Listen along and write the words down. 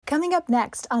Coming up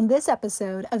next on this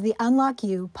episode of the Unlock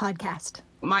You podcast.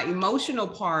 My emotional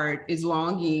part is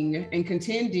longing and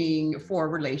contending for a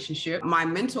relationship. My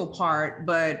mental part,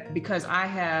 but because I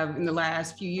have in the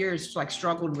last few years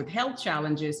struggled with health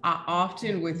challenges, I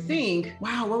often would think,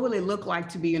 wow, what will it look like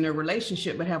to be in a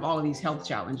relationship but have all of these health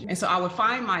challenges? And so I would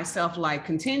find myself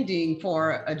contending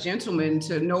for a gentleman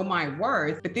to know my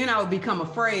worth, but then I would become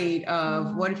afraid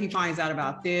of what if he finds out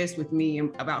about this with me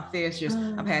and about this,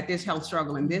 I've had this health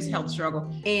struggle and this health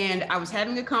struggle. And I was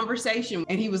having a conversation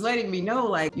and he was letting me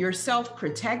know your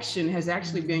self-protection has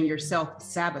actually been your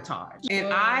self-sabotage.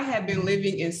 And I have been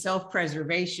living in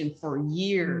self-preservation for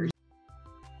years.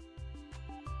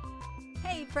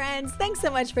 Hey friends, thanks so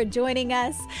much for joining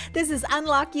us. This is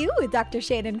Unlock You with Dr.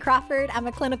 Shannon Crawford. I'm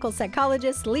a clinical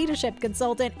psychologist, leadership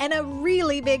consultant, and a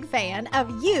really big fan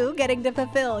of you getting to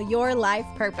fulfill your life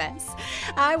purpose.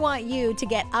 I want you to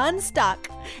get unstuck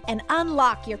and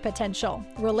unlock your potential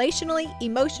relationally,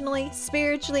 emotionally,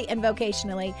 spiritually, and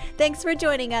vocationally. Thanks for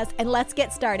joining us, and let's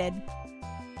get started.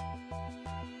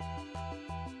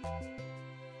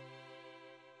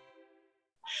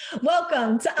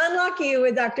 Welcome to Unlock You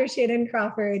with Dr. Shannon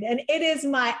Crawford. And it is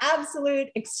my absolute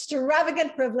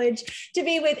extravagant privilege to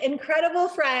be with incredible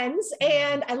friends,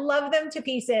 and I love them to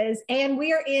pieces. And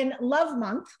we are in Love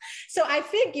Month. So I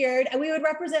figured we would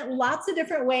represent lots of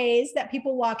different ways that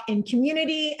people walk in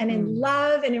community and in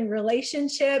love and in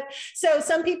relationship. So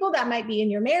some people that might be in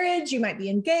your marriage, you might be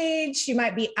engaged, you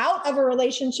might be out of a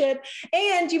relationship,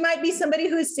 and you might be somebody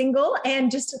who's single and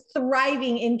just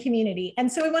thriving in community. And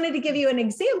so we wanted to give you an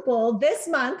example. This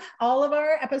month, all of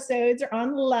our episodes are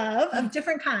on love of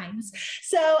different kinds.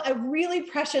 So a really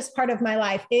precious part of my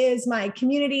life is my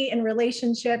community and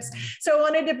relationships. So I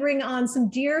wanted to bring on some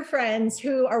dear friends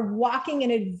who are walking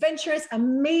in adventurous,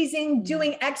 amazing,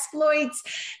 doing exploits,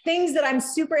 things that I'm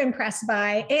super impressed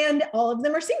by, and all of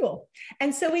them are single.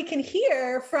 And so we can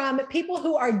hear from people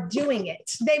who are doing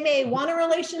it. They may want a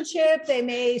relationship, they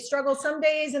may struggle some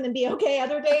days and then be okay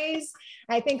other days.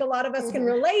 I think a lot of us can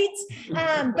relate,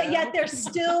 but yet they're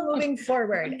still moving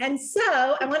forward. And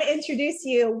so I want to introduce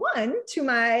you, to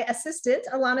my assistant,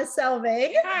 Alana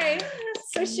Selvig. Hi.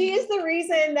 So she is the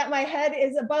reason that my head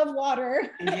is above water.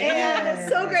 And I'm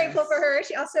so grateful for her.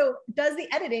 She also does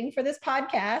the editing for this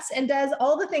podcast and does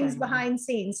all the things behind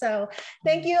scenes. So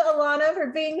thank you, Alana, for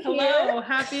being here. Hello,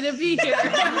 happy to be here.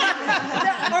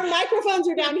 Our microphones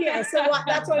are down here, so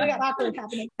that's why we got awkward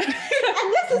happening. And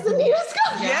this is Anita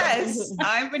Scott. Yes,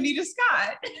 I'm Anita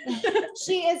Scott.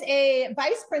 She is a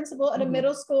vice principal at a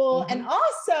middle school and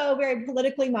also very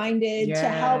politically minded to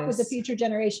help with the future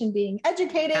generation being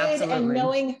educated and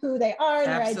knowing who they are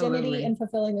and their identity and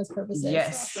fulfilling those purposes.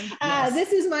 Yes.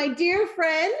 This is my dear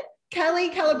friend, Kelly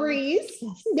Calabrese.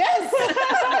 Yes.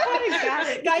 Got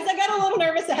it. Guys, I got a little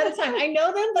nervous ahead of time. I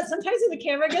know them, but sometimes when the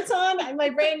camera gets on, my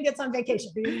brain gets on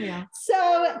vacation. Yeah.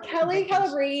 So Kelly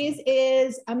Calabrese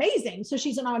is amazing. So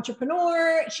she's an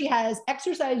entrepreneur. She has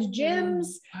exercise gyms.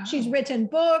 She's written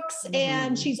books,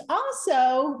 and she's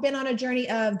also been on a journey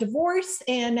of divorce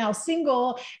and now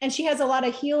single. And she has a lot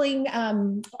of healing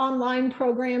online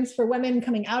programs for women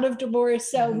coming out of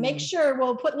divorce. So make sure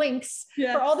we'll put links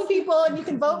for all the people, and you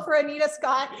can vote for Anita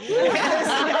Scott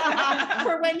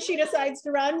for when she decides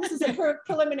to run. This is a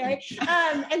preliminary.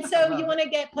 And so you want to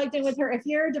get plugged in with her. If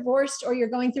you're divorced or you're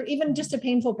going through even just a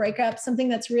painful breakup, something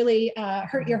that's really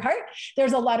hurt your heart,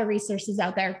 there's a lot of resources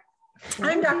out there.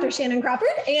 I'm Dr. Shannon Crawford,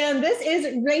 and this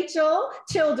is Rachel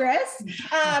Childress.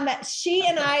 She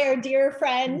and I are dear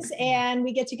friends, and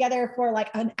we get together for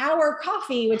an hour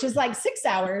coffee, which is 6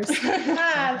 hours.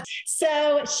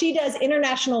 So she does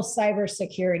international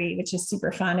cybersecurity, which is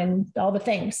super fun and all the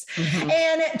things.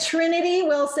 And Trinity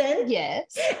Wilson.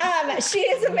 Yes. She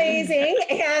is amazing.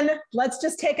 And let's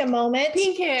just take a moment,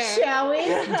 Pink hair, shall we?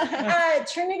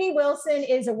 Trinity Wilson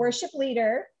is a worship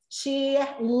leader. She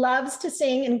loves to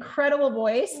sing, incredible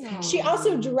voice. Aww. She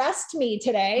also dressed me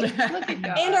today. Look at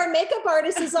God. And our makeup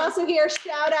artist is also here.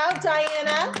 Shout out,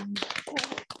 Diana.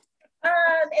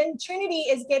 And Trinity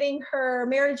is getting her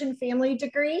marriage and family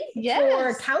degree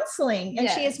for counseling. And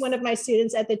she is one of my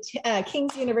students at the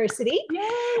King's University.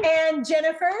 And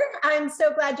Jennifer, I'm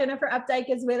so glad Jennifer Updike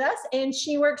is with us. And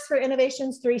she works for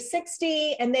Innovations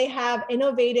 360, and they have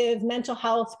innovative mental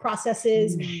health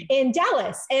processes in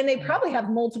Dallas. And they probably have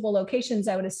multiple locations,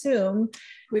 I would assume.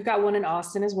 We've got one in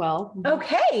Austin as well.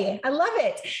 Okay, I love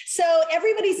it. So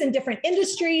everybody's in different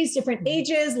industries, different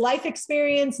ages, life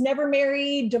experience, never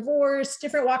married, divorced,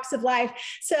 different walks of life.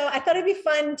 So I thought it'd be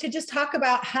fun to just talk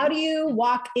about how do you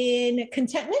walk in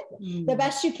contentment the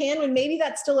best you can when maybe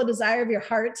that's still a desire of your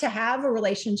heart to have a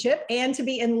relationship and to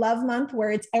be in love month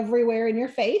where it's everywhere in your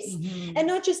face and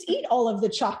not just eat all of the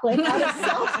chocolate out of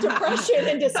self-depression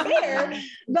and despair,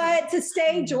 but to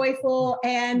stay joyful.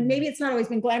 And maybe it's not always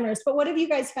been glamorous, but what have you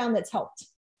guys found that's helped?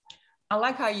 I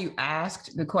like how you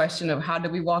asked the question of how do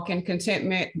we walk in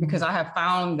contentment, because I have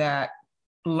found that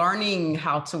learning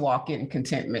how to walk in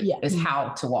contentment is how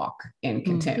to walk in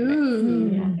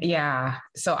contentment. Yeah.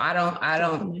 So I'm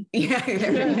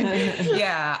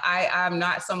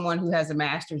not someone who has a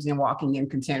master's in walking in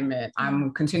contentment.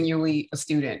 I'm continually a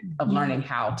student of learning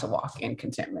how to walk in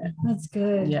contentment. That's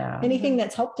good. Yeah. Anything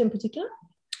that's helped in particular?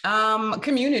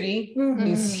 Community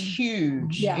is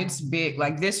huge. Yeah. It's big.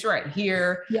 Like this right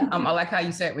here. Yeah. I like how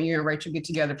you said when you and Rachel get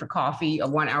together for coffee, a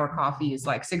 1 hour coffee is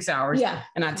like 6 hours. Yeah.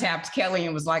 And I tapped Kelly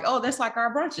and was like, oh, that's like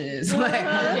our brunches.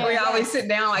 Like we always sit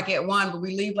down like at 1, but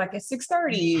we leave like at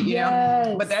 6:30, you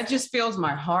know, but that just fills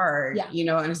my heart, you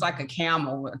know, and it's like a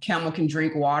camel. A camel can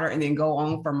drink water and then go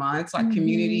on for months. Like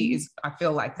community is, I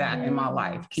feel like that in my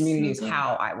life. Community is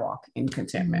how I walk in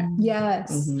contentment.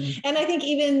 Yes. And I think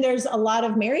even there's a lot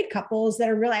of married couples that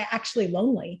are really actually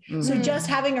lonely. So just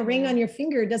having a ring on your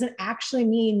finger doesn't actually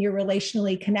mean you're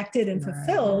relationally connected and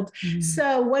fulfilled.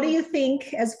 So what do you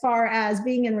think as far as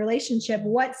being in a relationship,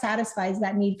 what satisfies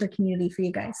that need for community for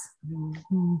you guys?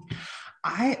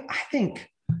 I think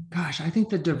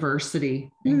the diversity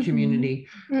in community,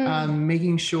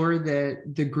 making sure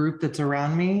that the group that's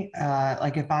around me,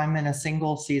 like if I'm in a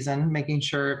single season, making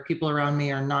sure people around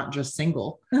me are not just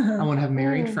single. I want to have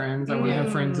married friends. I want to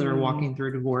have friends that are walking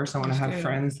through divorce. I want to have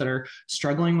friends that are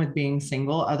struggling with being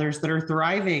single, others that are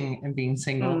thriving and being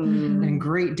single, and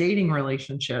great dating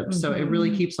relationships. So it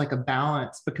really keeps like a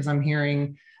balance, because I'm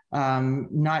hearing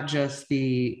not just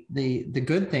the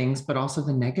good things, but also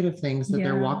the negative things that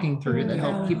they're walking through that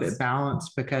help keep it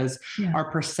balanced, because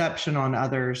our perception on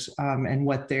others and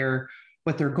what they're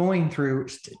going through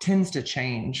tends to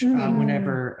change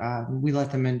whenever we let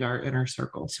them into our inner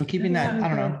circle. So keeping that, I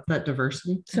don't know, that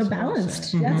diversity. So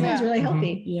balanced. That sounds really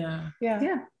healthy. Yeah.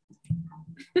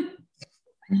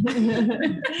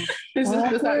 Does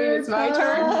that mean it's my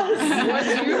turn?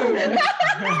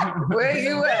 Where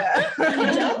you at?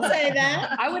 Don't say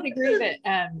that. I would agree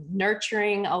that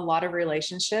nurturing a lot of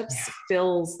relationships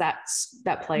fills that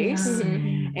place,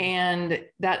 and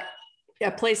that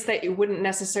a place that it wouldn't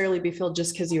necessarily be filled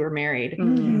just because you were married.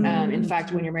 In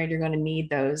fact, when you're married, you're going to need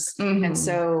those. And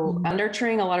so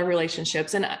nurturing a lot of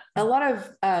relationships, and a lot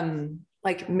of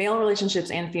like male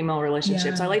relationships and female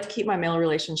relationships. I like to keep my male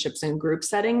relationships in group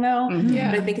setting though.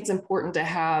 But I think it's important to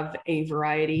have a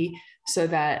variety so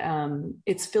that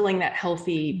it's filling that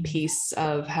healthy piece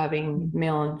of having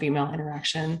male and female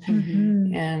interaction.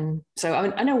 And so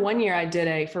I know one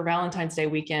year for Valentine's Day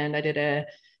weekend, I did a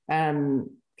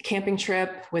camping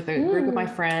trip with a group of my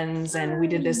friends, and we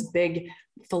did this big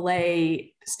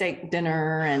filet steak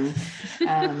dinner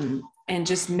and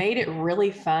just made it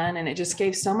really fun. And it just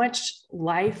gave so much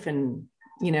life and,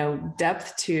 you know,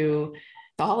 depth to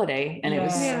the holiday. And it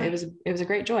was a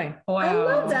great joy. Wow. I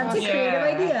love that. It's a creative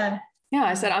idea. Yeah.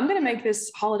 I said, I'm going to make this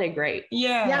holiday great.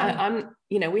 I'm,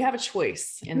 you know, we have a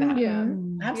choice in that.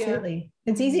 Absolutely.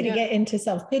 It's easy to get into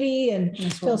self-pity and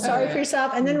feel sorry for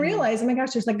yourself, and then realize, oh my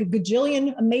gosh, there's like a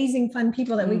gajillion amazing fun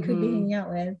people that we could be hanging out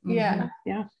with. Yeah.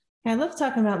 I love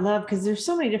talking about love, because there's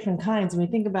so many different kinds. When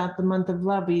we think about the month of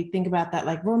love, we think about that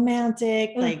like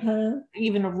romantic, like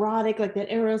even erotic, like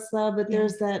that Eros love, but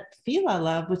there's that Phila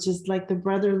love, which is like the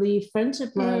brotherly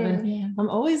friendship love. And I'm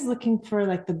always looking for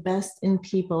like the best in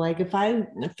people. Like if I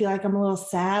feel like I'm a little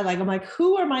sad, like I'm like,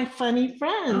 who are my funny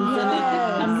friends? And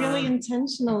I'm really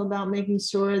intentional about making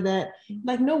sure that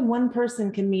like no one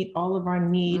person can meet all of our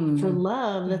need for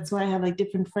love. That's why I have like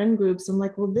different friend groups. I'm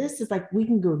like, well, this is like, we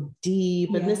can go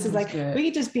deep, and this is like, we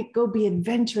could just be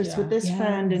adventurous with this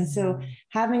friend. And so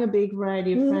having a big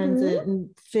variety of friends that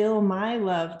fill my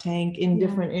love tank in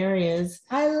different areas.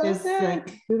 I love that.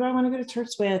 Like, who do I want to go to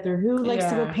church with, or who likes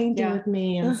to go painting with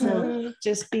me? And so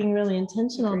just being really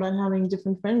intentional about having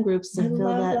different friend groups to fill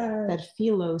that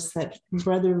philos, that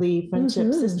brotherly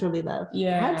friendship, sisterly love.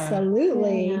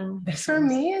 Absolutely. For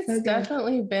me, it's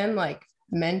definitely been like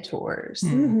mentors,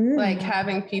 like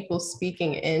having people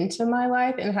speaking into my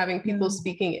life and having people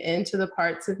speaking into the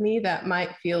parts of me that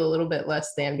might feel a little bit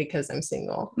less than because I'm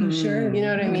single. Sure. You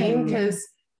know what I mean?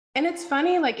 And it's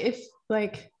funny, like if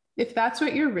if that's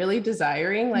what you're really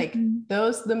desiring, like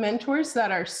the mentors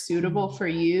that are suitable for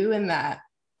you and that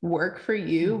work for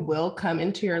you will come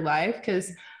into your life.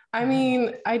 Because I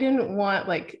mean, I didn't want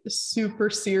like super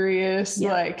serious,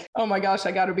 like, oh my gosh,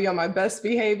 I got to be on my best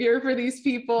behavior for these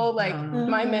people. Like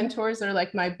my mentors are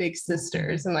like my big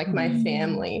sisters and like my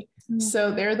family.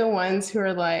 So they're the ones who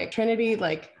are like, Trinity,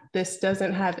 like this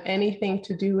doesn't have anything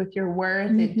to do with your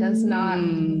worth. It does not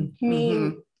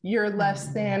mean you're less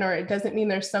than, or it doesn't mean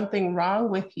there's something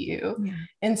wrong with you.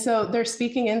 And so they're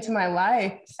speaking into my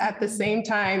life at the same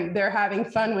time they're having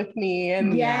fun with me,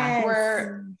 and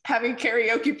we're having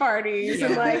karaoke parties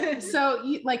and like, so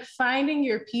you like finding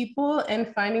your people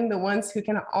and finding the ones who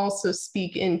can also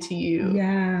speak into you.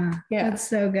 That's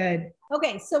so good.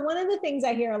 Okay, so one of the things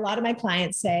I hear a lot of my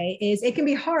clients say is it can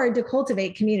be hard to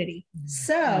cultivate community.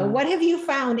 So what have you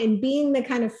found in being the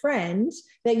kind of friend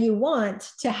that you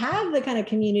want to have the kind of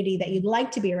community that you'd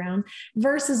like to be around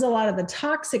versus a lot of the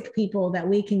toxic people that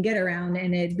we can get around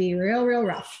and it'd be real, real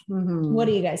rough? What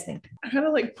do you guys think? I had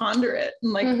to like ponder it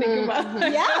and like think about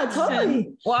it. Yeah,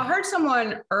 totally. Well, I heard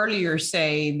someone earlier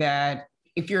say that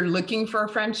if you're looking for a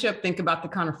friendship, think about the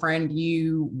kind of friend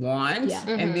you want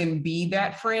and then be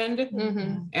that friend.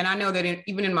 And I know that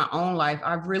even in my own life,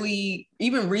 I've really,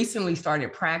 even recently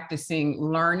started practicing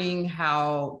learning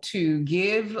how to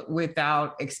give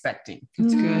without expecting.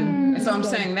 It's good. And so I'm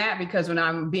saying that because when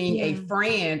I'm being a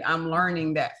friend, I'm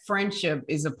learning that friendship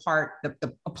is a part of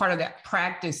that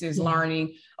practice is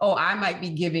learning, oh, I might be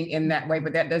giving in that way,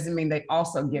 but that doesn't mean they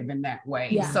also give in that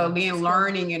way. So then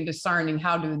learning and discerning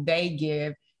how do they give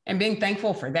and being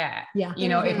thankful for that. You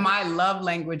know, if my love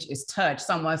language is touch,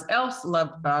 someone else's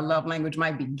love language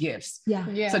might be gifts.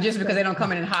 So just because they don't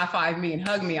come in and high five me and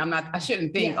hug me, I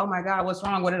shouldn't think, oh my God, what's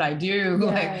wrong? What did I do?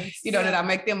 Like, you know, did I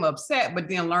make them upset? But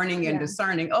then learning and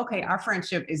discerning, okay, our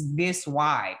friendship is this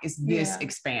wide, it's this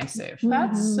expansive.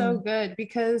 That's so good,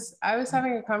 because I was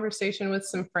having a conversation with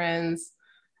some friends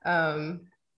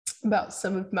about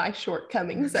some of my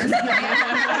shortcomings as a man.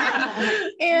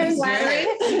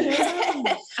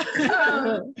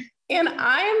 And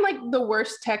I am like the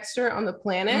worst texter on the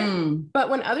planet, but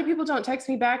when other people don't text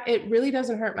me back, it really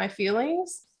doesn't hurt my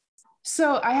feelings.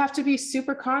 So I have to be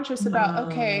super conscious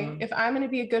about, okay, if I'm going to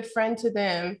be a good friend to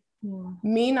them,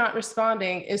 me not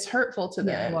responding is hurtful to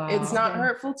them. It's not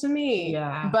hurtful to me,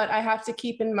 but I have to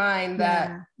keep in mind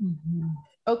that,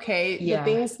 okay, the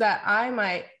things that I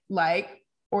might like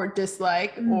or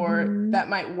dislike or that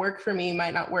might work for me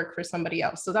might not work for somebody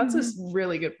else. So that's a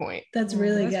really good point. That's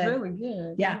really good. Really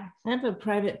good. Yeah. I have a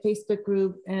private Facebook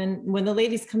group, and when the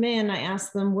ladies come in, I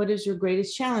ask them, what is your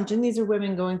greatest challenge? And these are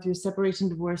women going through separation,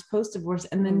 divorce, post-divorce.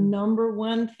 And the number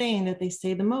one thing that they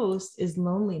say the most is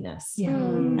loneliness.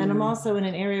 And I'm also in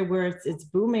an area where it's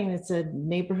booming. It's a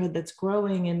neighborhood that's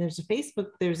growing, and there's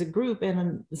a group,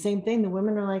 and the same thing. The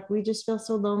women are like, we just feel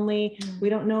so lonely. We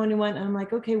don't know anyone. And I'm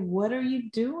like, okay, what are you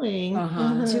doing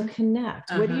to connect?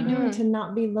 What are you doing to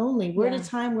not be lonely? We're at a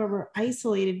time where we're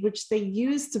isolated, which they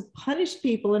use to punish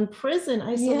people in prison,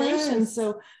 isolation.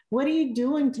 So what are you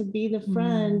doing to be the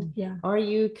friend? Are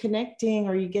you connecting?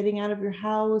 Are you getting out of your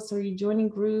house? Are you joining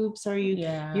groups? Are you,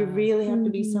 you really have to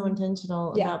be so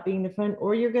intentional about being the friend,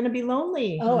 or you're going to be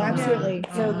lonely. Oh, absolutely.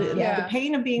 So the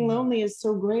pain of being lonely is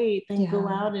so great. Then go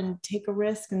out and take a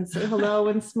risk and say hello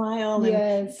and smile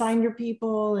and find your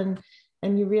people,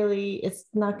 and you really, it's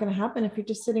not going to happen if you're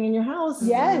just sitting in your house.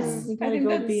 You gotta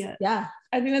go be it.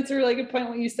 I think that's a really good point,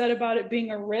 what you said about it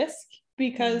being a risk,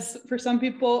 because for some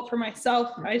people, for myself,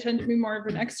 I tend to be more of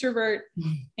an extrovert,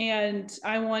 and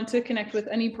I want to connect with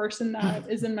any person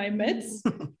that is in my midst.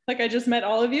 Like I just met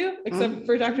all of you except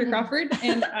for Dr. Crawford,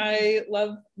 and I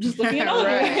love just looking at all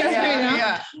of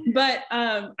you. But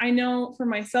I know for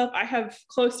myself, I have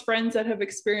close friends that have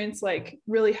experienced like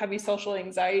really heavy social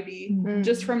anxiety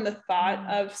just from the thought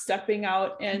of stepping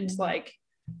out and like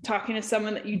talking to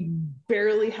someone that you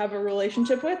barely have a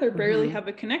relationship with or barely have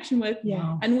a connection with.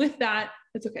 And with that,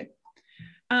 it's okay.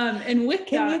 And with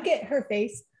Can you get her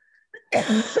face?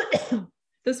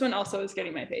 This one also is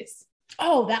getting my face.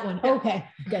 Oh, that one. Okay,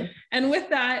 good. And with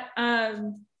that,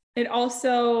 it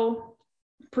also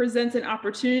presents an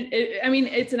opportunity.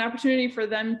 It's an opportunity for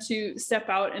them to step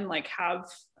out and like have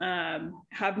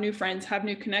new friends, have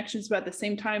new connections, but at the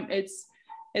same time,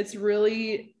 it's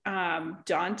really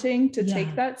daunting to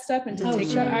take that step and to take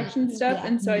that action step.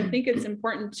 And so I think it's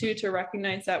important too to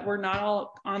recognize that we're not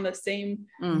all on the same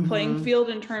playing field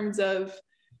in terms of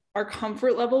our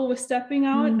comfort level with stepping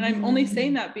out. And I'm only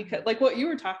saying that because like what you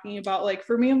were talking about, like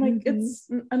for me, I'm like, it's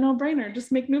a no-brainer, just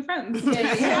make new friends. But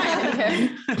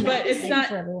it's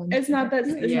not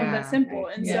that simple.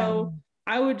 And so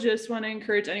I would just want to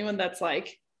encourage anyone that's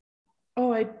like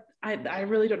oh, I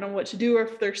really don't know what to do, or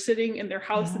if they're sitting in their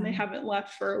house and they haven't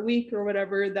left for a week or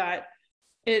whatever, that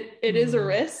it is a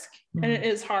risk and it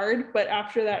is hard, but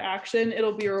after that action,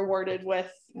 it'll be rewarded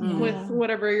with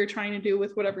whatever you're trying to do,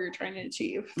 with whatever you're trying to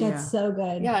achieve. That's so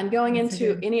good. Yeah. And going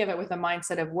into any of it with a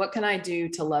mindset of what can I do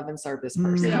to love and serve this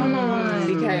person? Come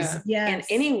on. Because and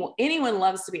anyone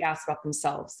loves to be asked about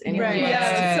themselves. Anyone loves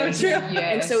Yeah, so true.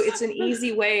 And so it's an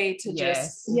easy way to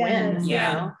just win, you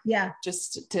know? Yeah.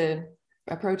 Just to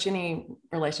approach any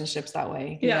relationships that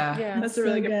way. That's a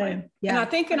really good point. And I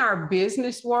think in our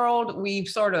business world, we've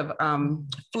sort of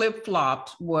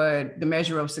flip-flopped what the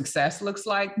measure of success looks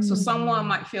like. So someone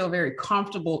might feel very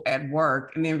comfortable at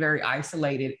work and then very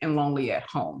isolated and lonely at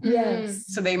home. Yes.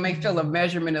 So they may feel a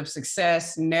measurement of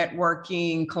success,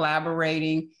 networking,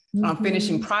 collaborating,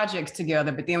 finishing projects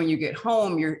together. But then when you get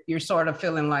home, you're sort of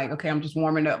feeling like, okay, I'm just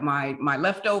warming up my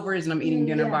leftovers and I'm eating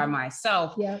dinner by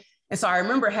myself. Yeah. And so I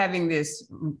remember having this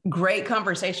great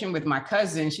conversation with my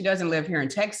cousin. She doesn't live here in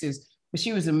Texas, but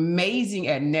she was amazing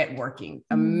at networking,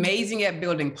 amazing at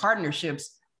building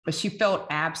partnerships, but she felt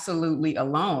absolutely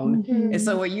alone. And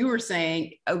so what you were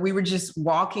saying, we were just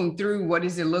walking through what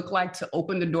does it look like to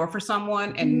open the door for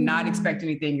someone and not expect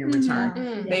anything in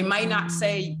return. They might not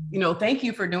say, thank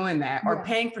you for doing that, or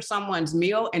paying for someone's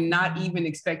meal and not even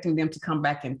expecting them to come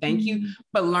back and thank you,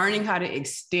 but learning how to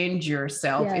extend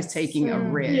yourself is taking a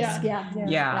risk.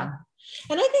 Yeah.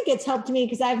 And I think it's helped me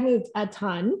because I've moved a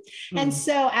ton. And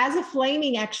so as a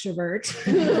flaming extrovert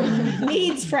who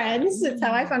needs friends, that's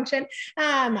how I function.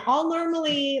 I'll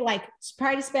normally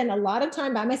try to spend a lot of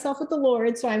time by myself with the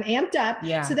Lord. So I'm amped up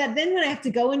so that then when I have to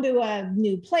go into a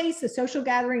new place, a social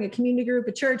gathering, a community group,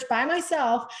 a church by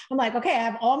myself, I'm like, okay, I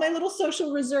have all my little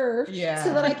social reserve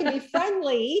so that I can be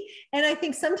friendly. And I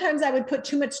think sometimes I would put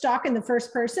too much stock in the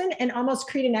first person and almost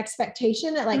create an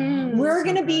expectation that we're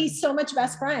going to be so much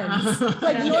best friends.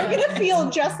 You're going to feel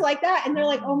just like that. And they're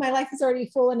like, oh, my life is already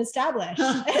full and established.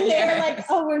 And they're like,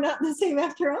 oh, we're not the same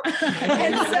after all.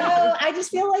 And so I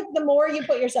just feel like the more you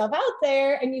put yourself out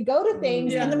there and you go to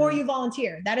things and the more you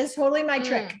volunteer, that is totally my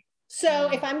trick. So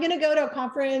if I'm going to go to a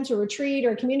conference or retreat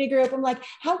or a community group, I'm like,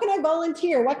 how can I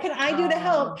volunteer? What can I do to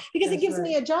help? Because it gives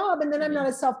me a job. And then I'm not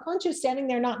as self-conscious standing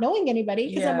there not knowing anybody,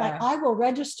 because I'm like, I will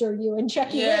register you and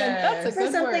check you in for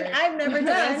something I've never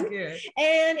done.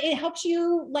 And it helps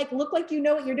you look like you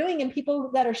know what you're doing. And people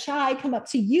that are shy come up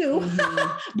to you.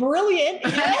 Brilliant.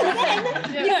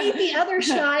 And then you meet the other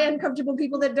shy, uncomfortable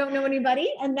people that don't know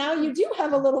anybody. And now you do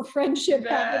have a little friendship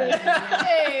happening.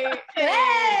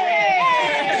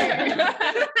 Hey.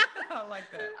 I like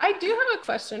that. I do have a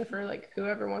question for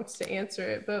whoever wants to answer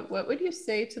it, but what would you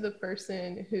say to the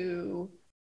person who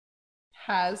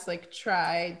has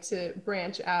tried to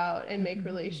branch out and make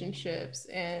relationships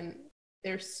and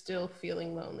they're still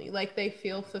feeling lonely? They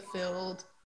feel fulfilled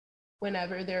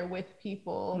whenever they're with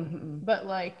people, but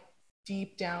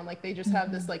deep down, they just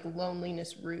have this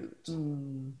loneliness root.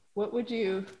 What would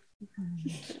you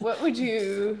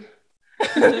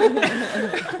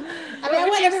I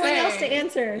want everyone else to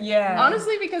answer.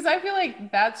 Honestly, because I feel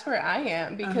like that's where I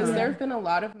am, because there have been a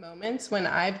lot of moments when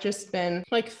I've just been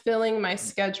filling my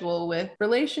schedule with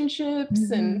relationships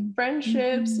and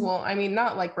friendships. Well, I mean,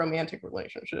 not romantic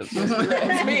relationships.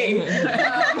 That's me.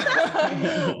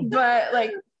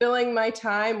 But filling my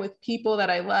time with people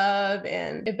that I love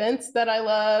and events that I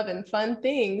love and fun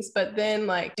things. But then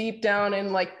deep down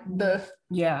in the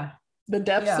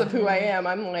depths of who I am,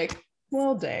 I'm like,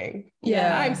 well, dang.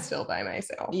 I'm still by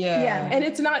myself. And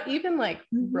it's not even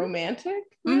romantic,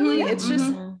 really. It's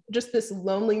just this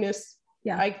loneliness.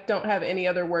 I don't have any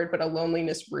other word but a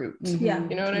loneliness root. You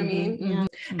know what I mean?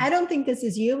 I don't think this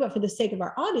is you, but for the sake of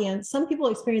our audience, some people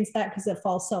experience that because of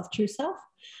false self, true self.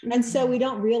 And so we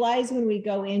don't realize when we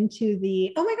go into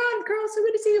the, oh my God, girl, so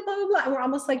good to see you, blah, blah, blah. And we're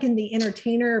almost in the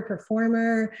entertainer or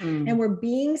performer and we're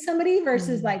being somebody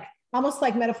versus almost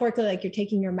metaphorically, you're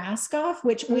taking your mask off,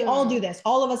 which we all do this.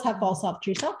 All of us have false self,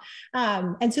 true self.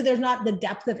 And so there's not the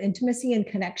depth of intimacy and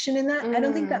connection in that. I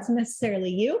don't think that's necessarily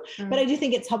you, but I do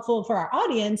think it's helpful for our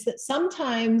audience that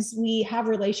sometimes we have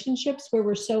relationships where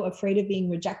we're so afraid of being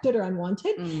rejected or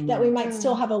unwanted that we might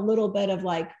still have a little bit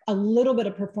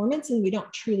of performance and we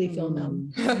don't truly feel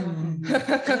known.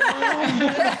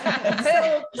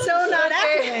 So not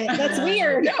accurate. That's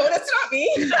weird. No, that's not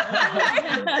me.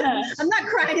 I'm not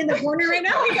crying in the corner right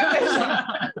now.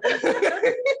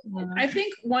 I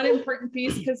think one important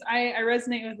piece, because I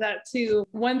resonate with that too.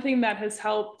 One thing that has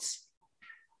helped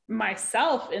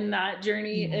myself in that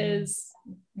journey is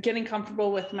getting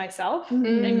comfortable with myself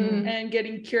and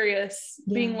getting curious,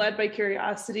 being led by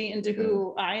curiosity into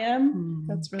who I am.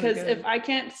 That's really because if I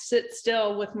can't sit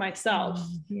still with myself,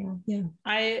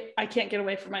 I can't get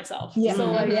away from myself.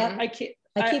 So like I can't.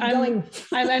 I keep going.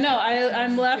 I know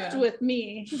I'm left with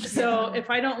me. So if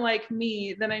I don't like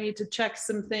me, then I need to check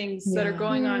some things that are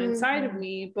going on inside of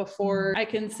me before I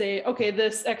can say, okay,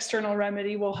 this external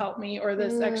remedy will help me, or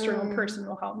this external person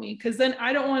will help me. Because then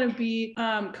I don't want to be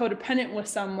codependent with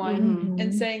someone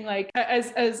and saying like,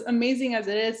 as amazing as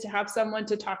it is to have someone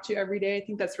to talk to every day, I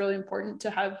think that's really important to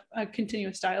have a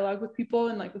continuous dialogue with people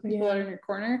and like with people that are in your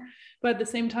corner. But at the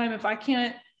same time, if I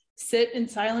can't sit in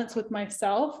silence with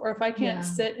myself, or if I can't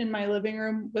sit in my living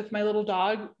room with my little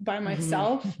dog by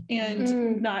myself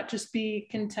and not just be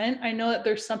content, I know that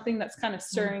there's something that's kind of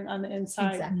stirring on the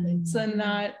inside. So then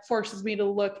that forces me to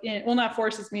look in, well, not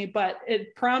forces me, but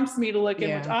it prompts me to look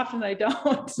in, which often I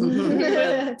don't,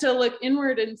 to look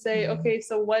inward and say, okay,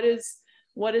 so what is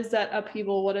that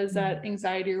upheaval? What is that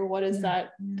anxiety? Or what is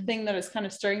that thing that is kind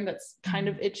of stirring, that's kind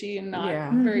of itchy and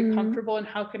not very comfortable? And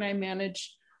how can I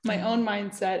manage my own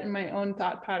mindset and my own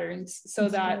thought patterns so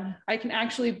that I can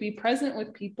actually be present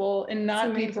with people and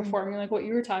not be performing, like what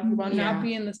you were talking about, not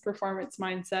be in this performance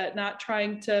mindset, not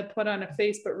trying to put on a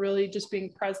face, but really just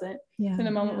being present in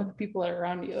the moment with the people that are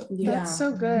around you. That's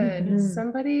so good.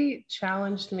 Somebody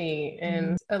challenged me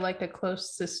in like a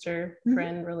close sister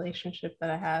friend relationship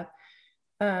that I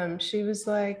have. She was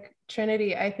like,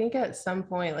 Trinity, I think at some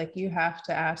point, like you have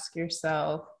to ask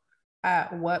yourself,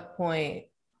 at what point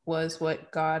was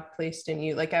what God placed in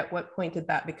you? Like, at what point did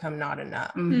that become not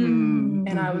enough?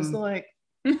 And I was like,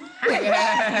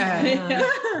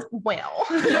 well,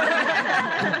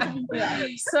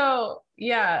 so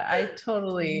yeah, I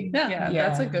totally,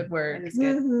 that's a good word. It's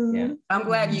good. I'm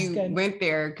glad you went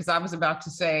there, because I was about to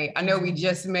say, I know we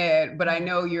just met, but I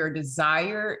know your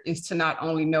desire is to not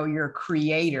only know your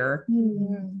creator,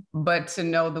 but to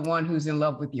know the one who's in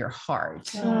love with your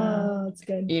heart. Oh, that's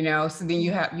good. You know, so then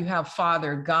you have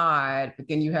Father God, but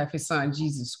then you have his son,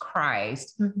 Jesus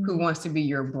Christ, who wants to be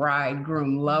your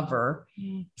bridegroom lover.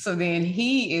 So then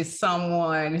he is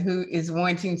someone who is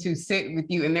wanting to sit with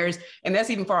you. And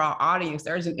that's even for our audience.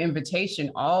 There's an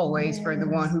invitation always for the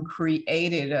one who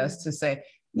created us to say,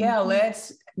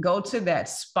 let's go to that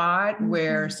spot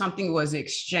where something was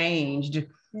exchanged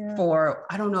for,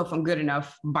 I don't know if I'm good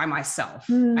enough by myself.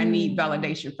 I need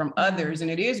validation from others. And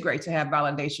it is great to have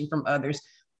validation from others,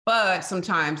 but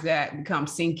sometimes that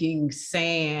becomes sinking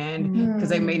sand because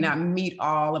they may not meet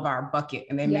all of our bucket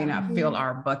and they may not fill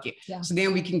our bucket. So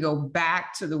then we can go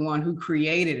back to the one who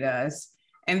created us.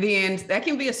 And then that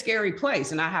can be a scary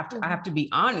place. And I have to be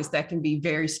honest, that can be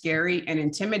very scary and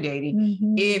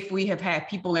intimidating if we have had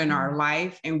people in our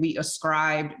life and we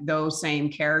ascribed those same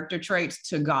character traits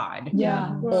to God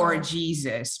or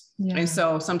Jesus. And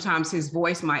so sometimes his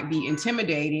voice might be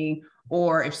intimidating.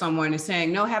 Or if someone is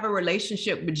saying, no, have a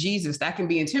relationship with Jesus, that can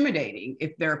be intimidating.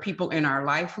 If there are people in our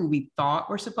life who we thought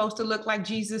were supposed to look like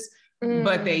Jesus,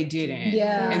 but they didn't.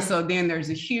 And so then there's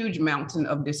a huge mountain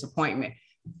of disappointment.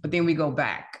 But then we go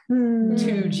back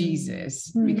to Jesus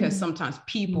because sometimes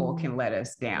people can let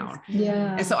us down.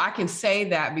 And so I can say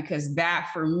that because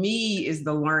that for me is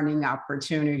the learning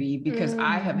opportunity, because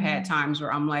I have had times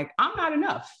where I'm like, I'm not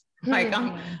enough. Like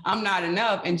I'm not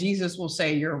enough. And Jesus will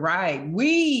say, you're right.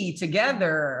 We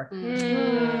together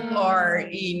are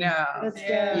enough,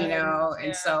 you know?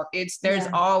 And so there's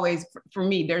always, for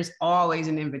me, there's always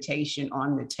an invitation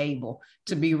on the table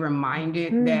to be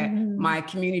reminded that my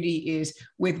community is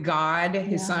with God,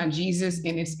 his son, Jesus,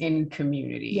 and it's in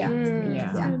community.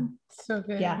 So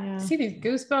good. See these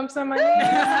goosebumps on my knees.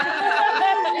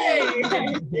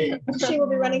 She will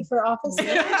be running for office.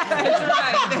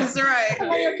 That's right. I'm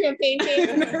on your campaign team.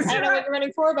 I don't know what you're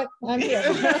running for, but I'm here.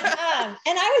 And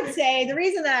I would say the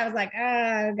reason that I was like,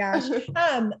 oh gosh,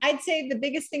 I'd say the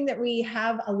biggest thing that we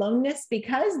have aloneness,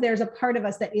 because there's a part of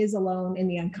us that is alone in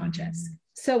the unconscious.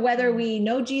 So whether we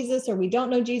know Jesus or we don't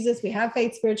know Jesus, we have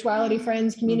faith, spirituality,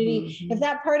 friends, community. If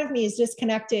that part of me is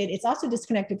disconnected, it's also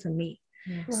disconnected from me.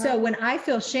 So when I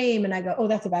feel shame and I go, oh,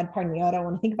 that's a bad part of me, oh, I don't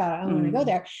want to think about it, I don't want to go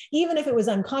there, even if it was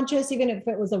unconscious, even if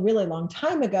it was a really long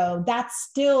time ago, that's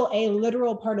still a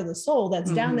literal part of the soul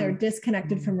that's down there,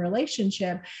 disconnected from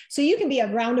relationship. So you can be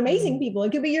around amazing people.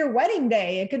 It could be your wedding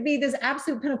day. It could be this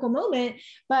absolute pinnacle moment,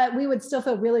 but we would still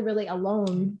feel really, really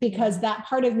alone because that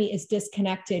part of me is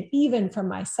disconnected even from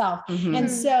myself. And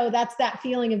so that's that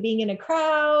feeling of being in a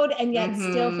crowd and yet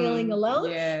still feeling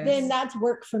alone. Then that's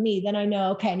work for me. Then I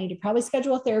know, okay, I need to probably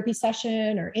schedule a therapy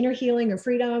session or inner healing or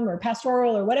freedom or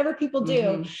pastoral or whatever people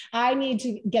do, I need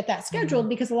to get that scheduled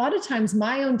because a lot of times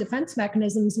my own defense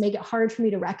mechanisms make it hard for me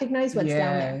to recognize what's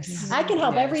down there. I can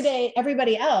help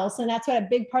everybody else. And that's what a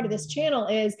big part of this channel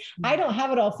is. I don't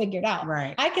have it all figured out.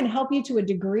 Right. I can help you to a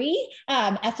degree,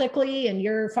 ethically, and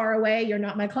you're far away, you're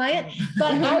not my client,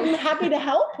 but I'm happy to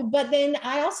help. But then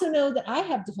I also know that I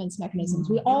have defense mechanisms.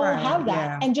 We all have that.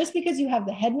 Yeah. And just because you have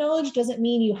the head knowledge doesn't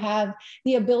mean you have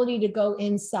the ability to go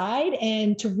inside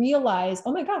and to realize,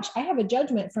 oh my gosh, I have a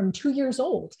judgment from 2 years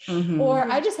old. Or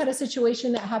I just had a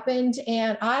situation that happened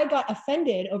and I got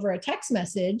offended over a text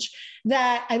message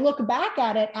that I look back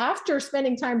at it after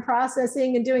spending time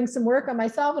processing and doing some work on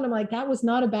myself. And I'm like, that was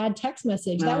not a bad text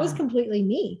message. That was completely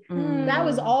me. That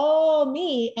was all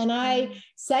me. And I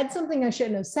said something I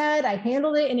shouldn't have said. I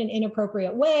handled it in an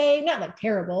inappropriate way, not like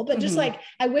terrible, but just like,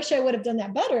 I wish I would have done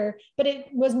that better, but it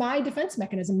was my defense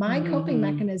mechanism, my coping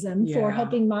mechanism for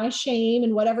helping my shame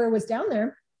and whatever was down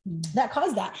there that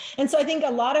caused that. And so I think a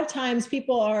lot of times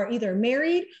people are either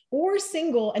married or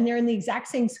single and they're in the exact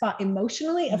same spot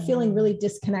emotionally of feeling really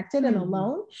disconnected and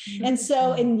alone. And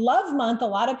so in Love Month, a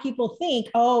lot of people think,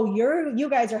 oh, you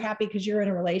guys are happy because you're in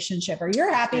a relationship, or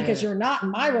you're happy because you're not in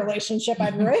my relationship.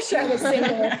 I wish I was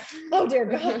single. Oh dear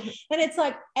God. And it's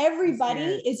like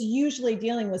everybody is usually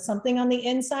dealing with something on the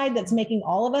inside that's making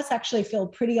all of us actually feel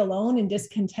pretty alone and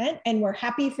discontent. And we're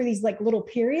happy for these like little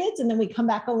periods. And then we come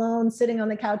back alone, sitting on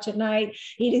the couch at night,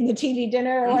 eating the TV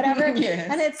dinner or whatever.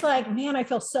 And it's like, man, I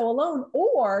feel so alone.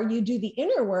 Or you do the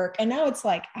inner work. And now it's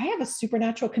like, I have a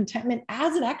supernatural contentment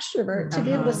as an extrovert to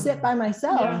be able to sit by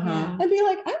myself and be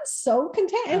like, I'm so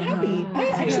content and happy. I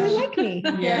actually like me.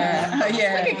 Look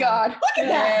at God. Look at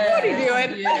that. What are you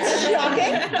doing? That's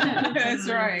shocking. That's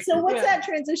right. So what's that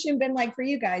transition been like for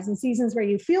you guys in seasons where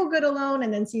you feel good alone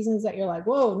and then seasons that you're like,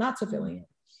 whoa, not so feeling it?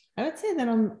 I would say that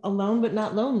I'm alone, but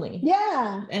not lonely.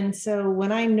 Yeah. And so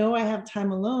when I know I have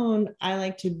time alone, I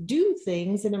like to do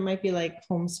things, and it might be like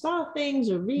home spa things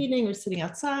or reading or sitting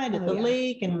outside at the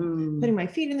lake and putting my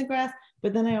feet in the grass.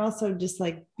 But then I also just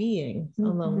like being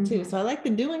alone too. So I like the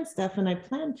doing stuff and I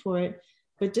plan for it,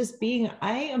 but just being,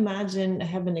 I imagine a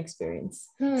heaven experience.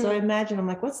 So I imagine, I'm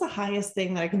like, what's the highest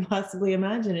thing that I can possibly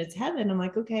imagine? It's heaven. I'm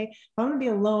like, okay, if I'm going to be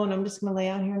alone, I'm just going to lay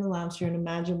out here in the lounge chair and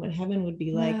imagine what heaven would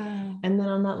be like. And then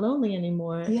I'm not lonely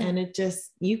anymore. And it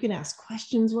just, you can ask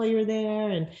questions while you're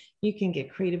there and you can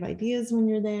get creative ideas when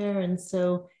you're there. And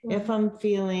so if I'm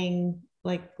feeling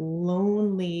like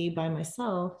lonely by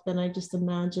myself, then I just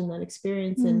imagine that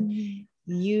experience and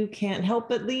you can't help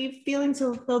but leave feeling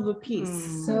so filled with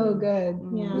peace. So good.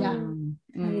 Yeah.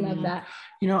 I love that.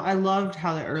 You know, I loved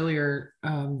how the earlier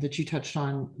that you touched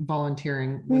on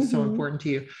volunteering was so important to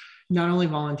you. Not only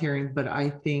volunteering, but I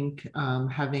think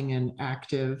having an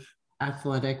active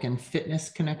athletic and fitness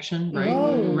connection,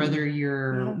 right? Whether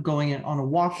you're going on a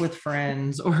walk with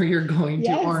friends or you're going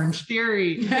to Orange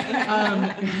Theory,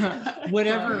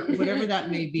 whatever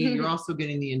that may be, you're also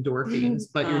getting the endorphins,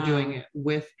 but you're doing it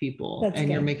with people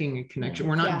and you're making a connection.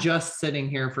 We're not just sitting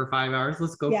here for 5 hours.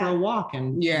 Let's go for a walk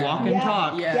and walk and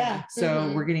talk.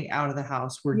 So we're getting out of the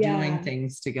house. We're doing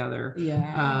things together.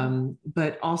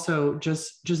 But also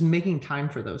just making time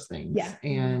for those things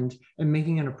and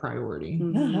making it a priority.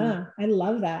 I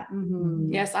love that.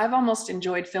 Yes, I've almost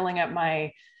enjoyed filling up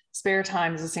my spare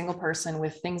time as a single person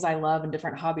with things I love and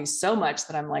different hobbies so much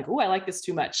that I'm like, oh, I like this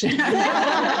too much.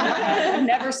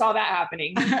 Never saw that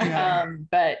happening.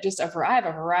 But just I have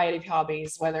a variety of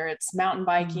hobbies, whether it's mountain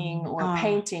biking or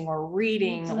painting or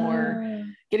reading or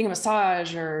getting a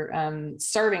massage or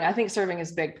serving. I think serving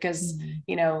is big because,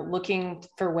 you know, looking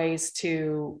for ways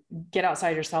to get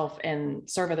outside yourself and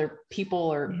serve other people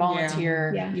or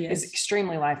volunteer is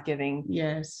extremely life-giving.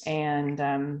 Yes.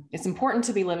 And it's important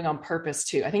to be living on purpose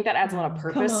too. I think that adds a lot of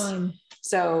purpose.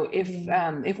 So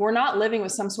if we're not living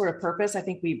with some sort of purpose, I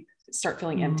think we start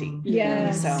feeling empty.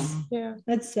 That's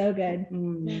so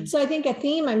good. So I think a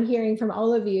theme I'm hearing from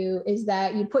all of you is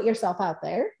that you put yourself out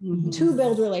there to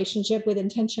build relationship with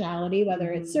intentionality,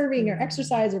 whether it's serving or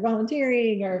exercise or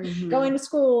volunteering or going to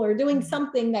school or doing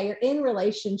something that you're in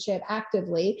relationship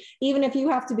actively, even if you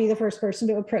have to be the first person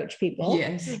to approach people.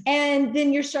 And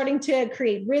then you're starting to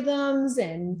create rhythms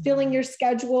and filling your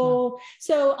schedule.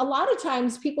 So a lot of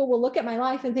times people will look at my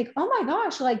life and think, oh my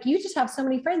gosh, like you just have so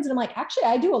many friends. And I'm like, actually,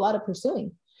 I do a lot of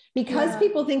pursuing. because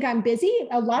people think I'm busy.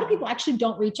 A lot of people actually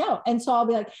don't reach out. And so I'll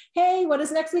be like, hey, what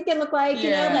does next weekend look like? You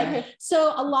know, like,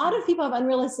 so a lot of people have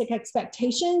unrealistic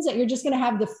expectations that you're just going to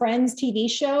have the Friends TV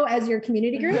show as your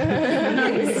community group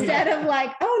instead of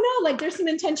like, oh no, like there's some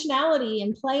intentionality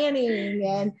and planning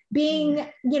and being,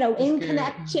 you know, in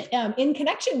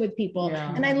connection with people.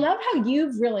 And I love how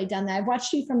you've really done that. I've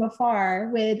watched you from afar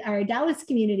with our Dallas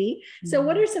community. So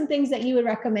what are some things that you would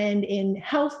recommend in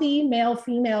healthy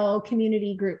male-female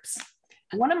community groups?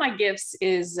 One of my gifts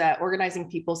is organizing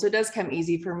people. So it does come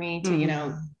easy for me to, you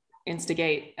know,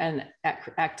 instigate an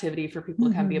activity for people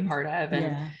to come be a part of.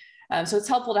 And so it's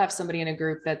helpful to have somebody in a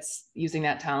group that's using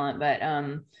that talent. But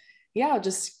yeah,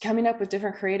 just coming up with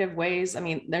different creative ways. I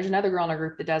mean, there's another girl in our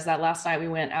group that does that. Last night we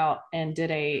went out and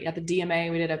did at the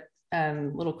DMA, we did a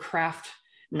little craft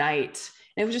night.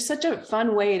 And it was just such a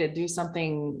fun way to do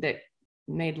something that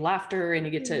made laughter and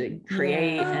you get to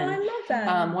create. And I love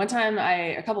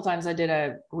that. A couple times I did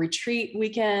a retreat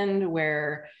weekend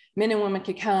where men and women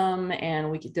could come and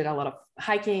we did a lot of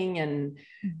hiking and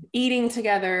eating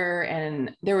together.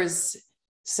 And there was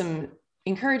some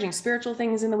encouraging spiritual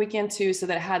things in the weekend too, so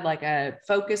that it had like a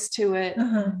focus to it,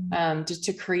 just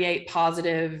to create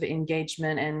positive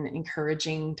engagement and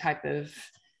encouraging type of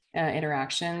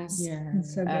interactions.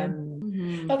 That's so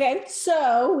good. Okay,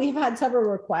 so we've had several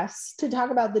requests to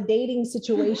talk about the dating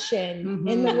situation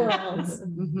in the world.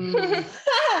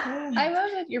 I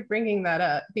love that you're bringing that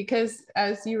up, because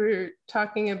as you were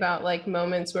talking about like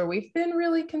moments where we've been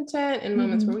really content and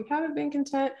moments where we haven't been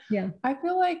content, I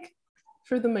feel like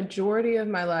for the majority of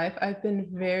my life, I've been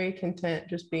very content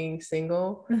just being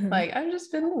single. Like I've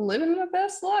just been living my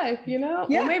best life, you know?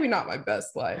 Well, maybe not my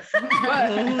best life,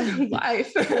 but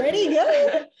life. Pretty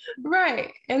good.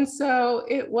 Right. And so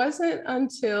it wasn't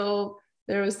until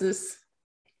there was this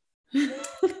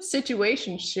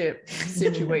situation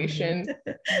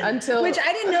until, which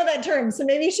I didn't know that term, so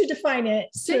maybe you should define it.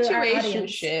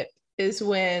 Situationship is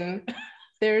when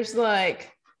there's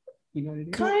like, you know,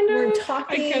 we're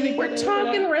talking,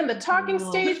 we're in the talking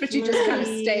stage, but you just kind of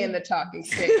stay in the talking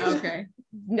stage. Okay.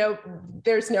 No,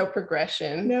 there's no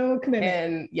progression, no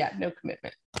commitment, and no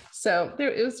commitment. So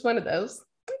it was one of those,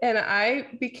 and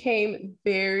I became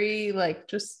very like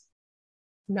just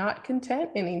not content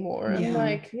anymore. I'm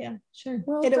like, sure.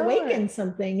 Well, it awakens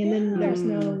something, and then there's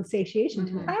no satiation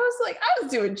to it. I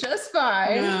was doing just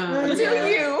fine until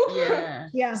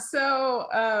you. So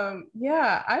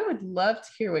I would love to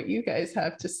hear what you guys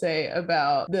have to say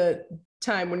about the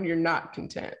time when you're not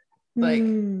content. Like,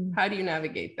 how do you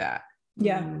navigate that?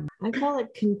 I call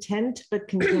it content but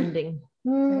contending. So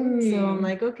I'm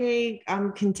like, okay,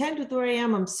 I'm content with where I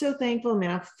am. I'm so thankful. I mean,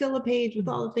 I'll fill a page with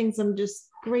all the things I'm just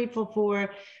grateful for.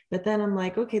 But then I'm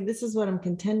like, okay, this is what I'm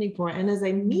contending for. And as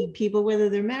I meet people, whether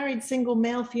they're married, single,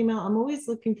 male, female, I'm always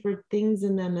looking for things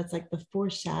in them that's like the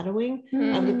foreshadowing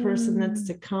of the person that's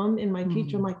to come in my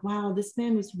future. I'm like, wow, this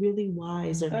man was really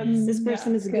wise, or this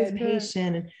person is a good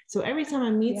patient. And so every time I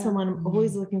meet someone, I'm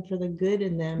always looking for the good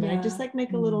in them. And I just like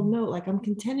make a little note, like I'm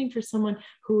contending for someone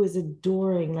who is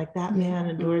adoring, like that man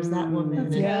adores that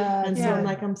woman. And so I'm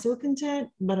like, I'm so content,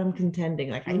 but I'm contending.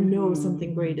 Like I know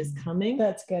something great is coming.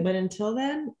 That's good. But until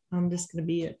then, I'm just going to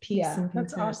be at peace and content.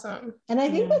 That's awesome. And I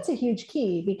think that's a huge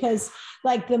key, because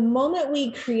like the moment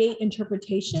we create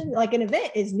interpretation, like an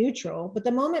event is neutral, but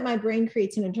the moment my brain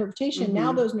creates an interpretation,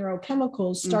 now those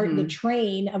neurochemicals start the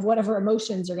train of whatever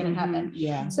emotions are going to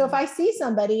happen. So if I see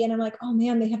somebody and I'm like, oh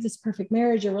man, they have this perfect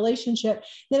marriage or relationship,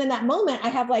 then in that moment I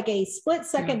have like a split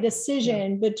second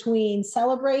decision between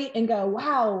celebrate and go,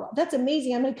 wow, that's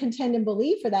amazing, I'm going to contend and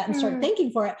believe for that and start thanking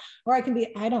for it. Or I can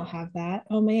be, I don't have that,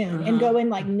 oh man, and go in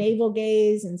like navel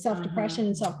gaze and self-depression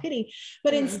and self-pity.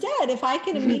 But instead, if I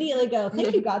can immediately go,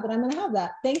 thank you, God, that I'm going to have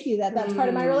that. Thank you that that's part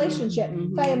of my relationship.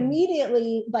 If I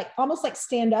immediately like almost like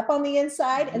stand up on the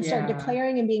inside and start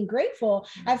declaring and being grateful,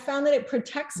 I've found that it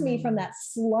protects me from that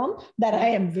slump that I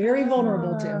am very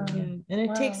vulnerable to. And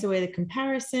it takes away the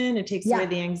comparison. It takes away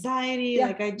the anxiety.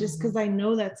 Like I just, because I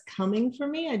know that's coming for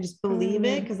me, I just believe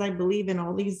it, because I believe in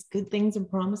all these good things and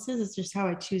promises. It's just how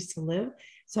I choose to live.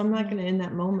 So I'm not going to in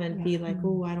that moment be like,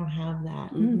 oh, I don't have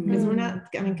that. Because we're not,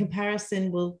 I mean,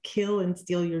 comparison will kill and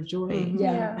steal your joy.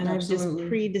 And I've just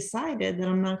pre-decided that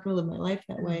I'm not going to live my life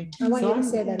that way. I want you to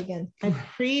say that again. I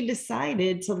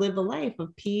pre-decided to live a life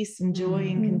of peace and joy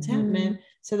and contentment,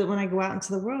 so that when I go out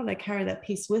into the world, I carry that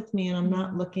peace with me, and I'm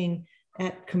not looking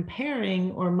at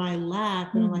comparing or my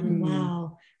lack, and I'm like,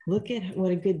 wow, look at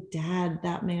what a good dad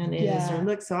that man is, or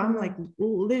look. So I'm like,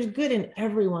 ooh, there's good in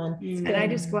everyone. And I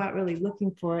just go out really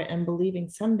looking for it and believing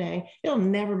someday it'll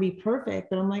never be perfect.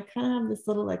 But I'm like, kind of have this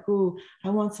little like, ooh, I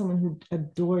want someone who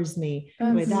adores me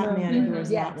the way that man adores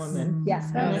that woman.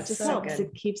 Yes. And it just helps.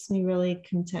 It keeps me really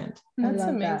content. That's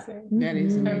amazing. That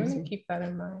is I'm amazing. going to keep that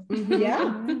in mind.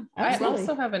 Yeah. I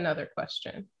also have another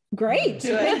question. Great.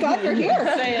 Thank God you're here.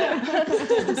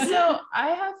 So I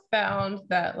have found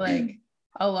that like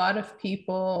a lot of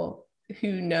people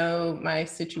who know my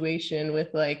situation with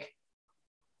like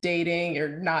dating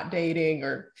or not dating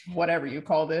or whatever you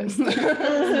call this,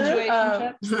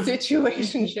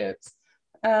 situationships.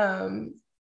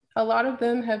 A lot of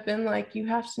them have been like, you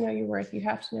have to know your worth. You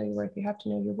have to know your worth. You have to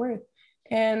know your worth.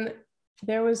 And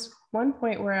there was one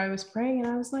point where I was praying and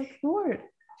I was like, Lord,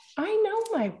 I know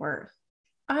my worth.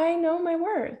 I know my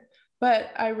worth.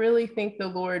 But I really think the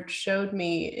Lord showed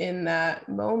me in that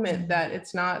moment that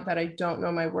it's not that I don't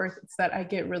know my worth. It's that I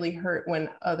get really hurt when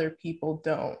other people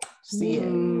don't see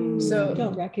it. So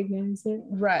don't recognize it.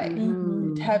 Right.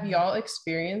 Have y'all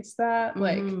experienced that?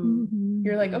 Like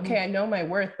you're like, okay, I know my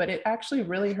worth, but it actually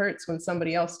really hurts when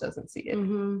somebody else doesn't see it.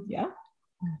 Yeah.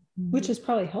 Which is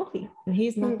probably healthy. And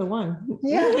he's not the one.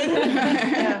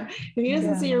 Yeah. If he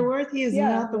doesn't see your worth, he is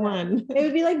not the one. It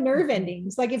would be like nerve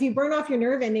endings. Like if you burn off your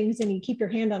nerve endings and you keep your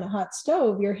hand on a hot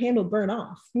stove, your hand will burn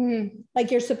off. Like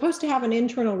you're supposed to have an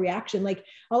internal reaction. Like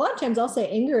a lot of times I'll say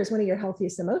anger is one of your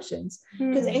healthiest emotions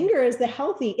because anger is the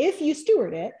healthy, if you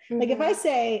steward it. Like if I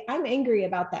say I'm angry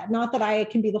about that, not that I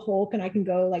can be the Hulk and I can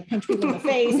go like punch people in the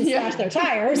face and smash their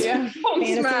tires.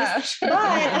 Smash. But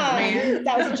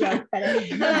that was a joke. But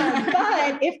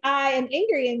if I am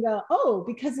angry and go, oh,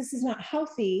 because this is not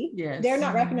healthy, they're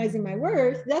not recognizing my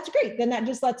worth, that's great. Then that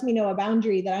just lets me know a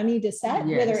boundary that I need to set,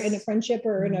 whether in a friendship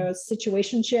or in a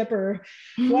situationship or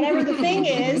whatever the thing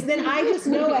is, then I just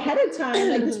know ahead of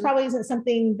time, like this probably isn't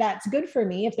something that's good for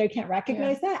me if they can't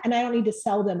recognize that. And I don't need to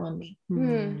sell them on me.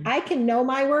 I can know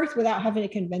my worth without having to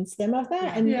convince them of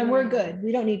that. And we're good.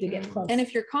 We don't need to get close. And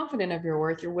if you're confident of your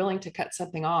worth, you're willing to cut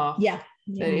something off.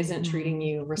 That isn't treating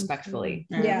you respectfully.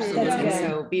 That's and good.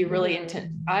 so be really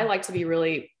intent. I like to be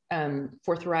really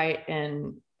forthright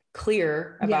and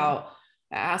clear about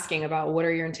asking about what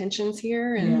are your intentions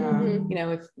here, and you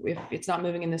know, if it's not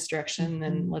moving in this direction,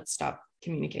 then let's stop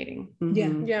communicating.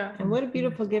 And what a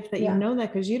beautiful gift that you know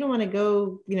that, because you don't want to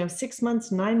go 6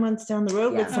 months, 9 months down the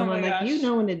road with someone like you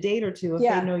know in a date or two if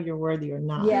they know you're worthy or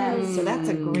not. So that's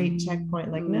a great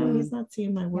checkpoint. Like, no, he's not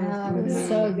seeing my worth.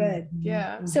 So good.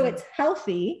 So it's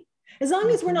healthy as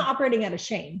long as we're not operating out of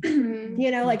shame.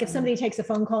 Like if somebody takes a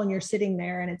phone call and you're sitting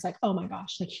there and it's like, oh my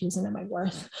gosh, like she doesn't know my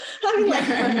worth. I mean, like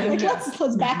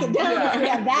let's back it down if we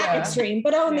have that extreme.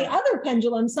 But on the other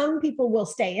pendulum, some people will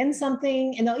stay in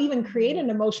something and they'll even create an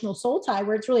emotional soul tie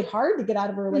where it's really hard to get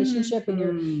out of a relationship and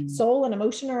your soul and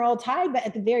emotion are all tied. But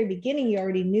at the very beginning, you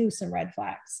already knew some red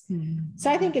flags.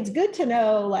 So I think it's good to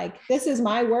know, like, this is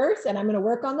my worth and I'm going to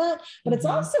work on that. But it's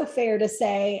also fair to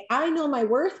say, I know my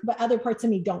worth, but other parts of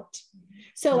me don't.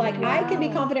 So like I can be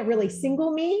confident, really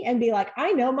single me and be like,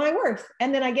 I know my worth.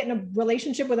 And then I get in a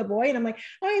relationship with a boy and I'm like,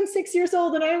 I am 6 years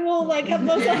old and I will like have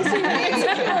low self-esteem.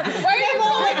 Why are you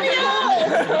calling me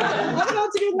out? I don't know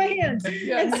what to do with my hands.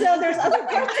 And so there's other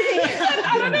parts of me.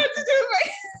 I don't know what to do with my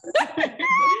hands.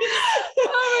 Oh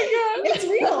my God. It's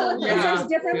real. There's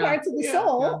different parts of the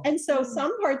soul. And so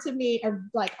some parts of me are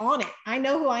like on it. I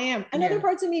know who I am. And other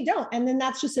parts of me don't. And then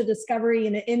that's just a discovery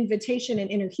and an invitation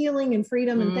and inner healing and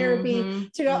freedom and therapy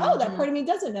to go, oh, that part of me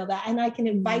doesn't know that. And I can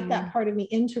invite that part of me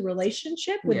into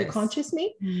relationship with the conscious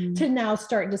me to now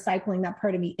start discipling that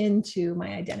part of me into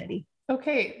my identity.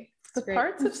 Okay. The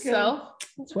parts of self.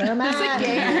 That's where I'm at. It's a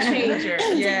game changer. It's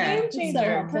a game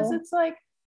changer because So it's like,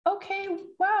 okay,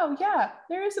 wow, yeah,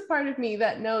 there is a part of me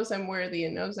that knows I'm worthy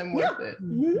and knows I'm worth it.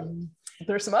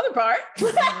 There's some other parts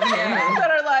that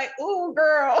are like, oh,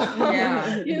 girl,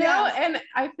 you know, and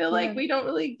I feel like we don't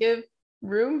really give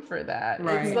room for that.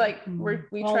 It's like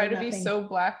we try to be so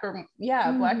black or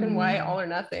black and white, all or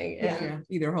nothing, and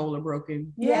either whole or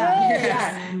broken.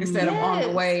 Instead of on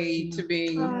the way to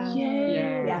being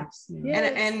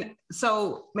and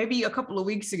so maybe a couple of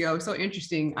weeks ago, so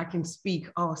interesting, I can speak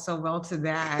so well to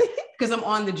that because I'm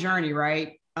on the journey,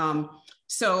 right?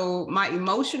 So my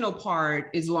emotional part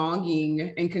is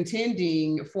longing and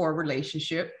contending for a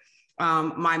relationship.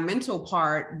 My mental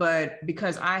part, but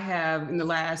because I have in the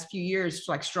last few years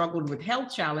like struggled with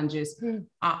health challenges,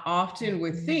 I often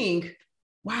would think,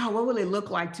 wow, what will it look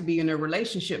like to be in a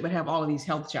relationship but have all of these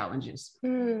health challenges?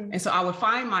 And so I would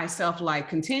find myself like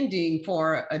contending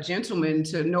for a gentleman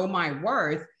to know my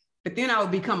worth, But then I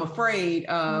would become afraid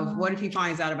of what if he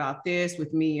finds out about this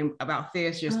with me and about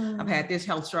this, just I've had this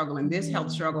health struggle and this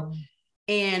health struggle.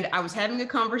 And I was having a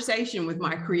conversation with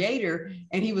my creator,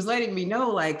 and he was letting me know,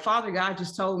 like, Father God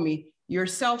just told me, your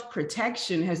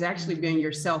self-protection has actually been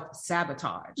your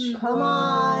self-sabotage. Come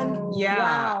on. Yeah.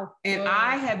 Wow. And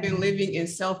I have been living in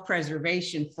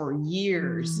self-preservation for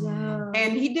years. Wow.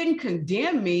 And he didn't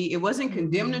condemn me. It wasn't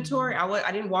condemnatory.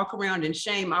 I didn't walk around in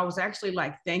shame. I was actually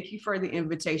like, thank you for the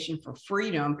invitation for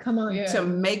freedom. Come on. To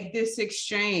make this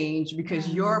exchange, because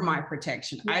you're my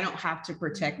protection. I don't have to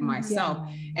protect myself.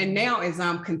 And now as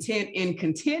I'm content in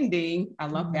contending, I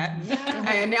love that.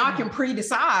 And now I can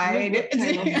pre-decide.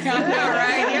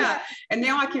 Right? Yeah. And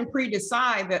now I can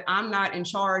pre-decide that I'm not in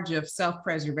charge of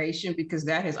self-preservation, because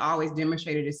that has always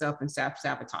demonstrated itself in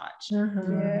self-sabotage.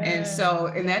 And so,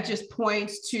 and that just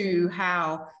points to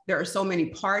how there are so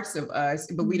many parts of us,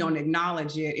 but we don't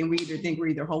acknowledge it. And we either think we're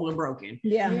either whole or broken.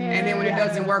 And then when it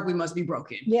doesn't work, we must be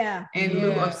broken. In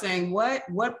lieu of saying,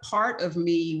 what part of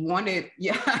me wanted,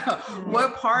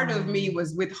 what part of me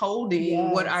was withholding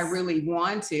what I really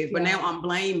wanted, but now I'm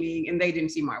blaming, and they didn't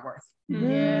see my worth.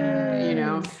 You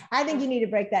know, I think you need to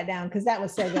break that down, because that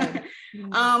was so good.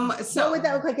 So what would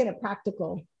that look like in a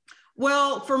practical?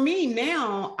 Well, for me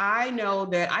now, I know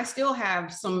that I still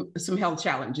have some health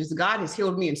challenges. God has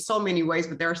healed me in so many ways,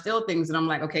 but there are still things that I'm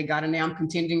like, okay, God, and now I'm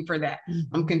contending for that.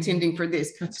 I'm contending for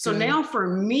this. So now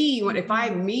for me, if I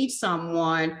meet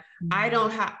someone,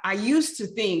 I used to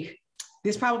think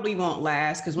this probably won't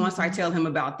last, because once I tell him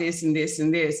about this and this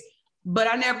and this, but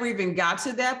I never even got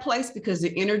to that place, because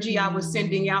the energy I was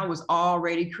sending out was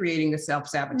already creating a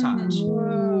self-sabotage.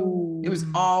 It was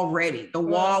already, the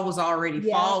wall was already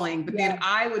falling, but then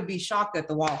I would be shocked that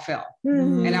the wall fell.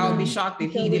 And I would be shocked that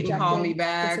he didn't call me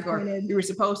back, or we were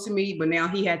supposed to meet, but now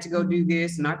he had to go do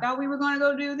this. And I thought we were going to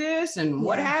go do this. And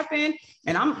what happened?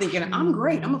 And I'm thinking, I'm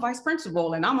great. I'm a vice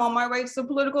principal, and I'm on my way to the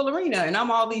political arena, and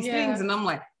I'm all these things. And I'm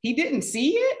like, he didn't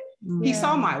see it. He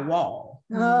saw my wall.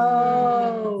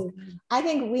 I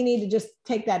think we need to just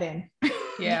take that in.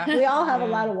 We all have a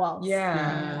lot of walls.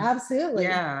 Absolutely.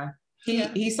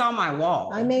 He saw my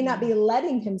wall. I may not be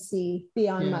letting him see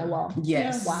beyond my wall.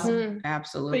 Yes. Wow.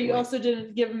 Absolutely. But you also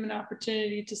didn't give him an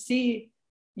opportunity to see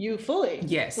you fully.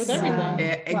 Yes. With everything.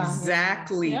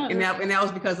 Exactly. And that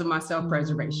was because of my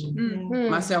self-preservation,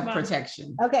 my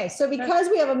self-protection. Okay. So because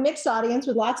we have a mixed audience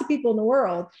with lots of people in the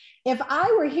world, if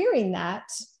I were hearing that,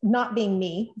 not being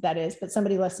me, that is, but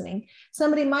somebody listening,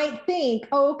 somebody might think,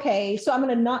 oh, okay, so I'm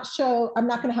going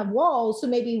to have walls. So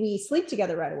maybe we sleep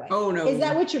together right away. Oh, no. Is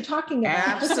that what you're talking about?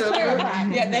 Absolutely.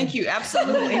 Thank you.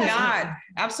 Absolutely not.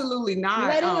 Absolutely not.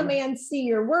 Letting a man see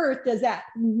your worth, what does that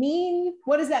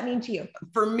mean to you?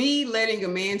 For me, letting a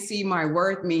man see my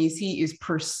worth means he is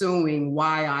pursuing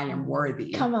why I am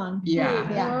worthy. Come on.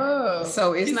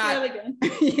 So it's not,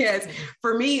 yes,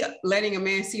 for me, letting a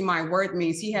man see my worth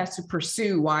means he has to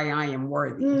pursue why I am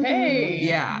worthy.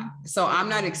 So I'm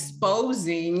not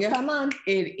exposing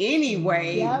in any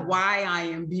way why I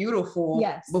am beautiful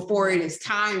before it is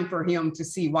time for him to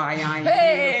see why I am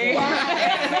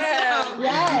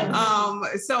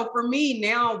beautiful. So for me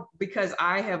now, because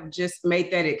I have just made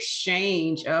that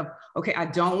exchange of, okay, I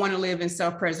don't want to live in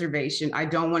self-preservation. I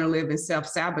don't want to live in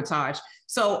self-sabotage.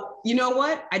 So you know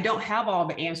what? I don't have all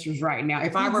the answers right now.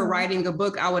 If I were writing a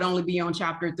book, I would only be on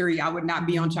chapter 3. I would not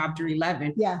be on chapter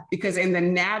 11. Because in the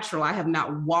natural, I have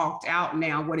not walked out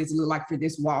now what does it look like for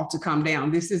this wall to come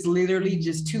down. This is literally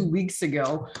just 2 weeks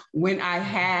ago when I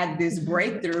had this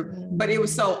breakthrough. But it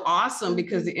was so awesome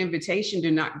because the invitation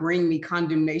did not bring me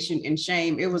condemnation and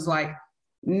shame. It was like,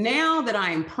 now that I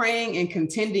am praying and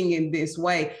contending in this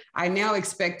way, I now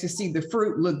expect to see the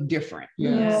fruit look different.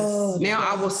 Now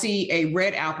I will see a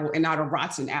red apple and not a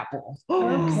rotten apple. You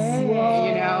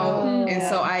know, and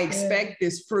so I expect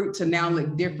this fruit to now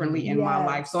look differently in my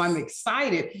life. So I'm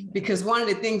excited because one of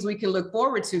the things we can look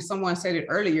forward to, someone said it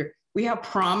earlier, we have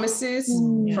promises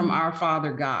from our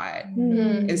Father God.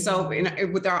 And so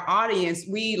with our audience,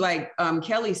 we, like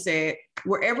Kelly said,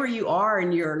 wherever you are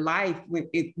in your life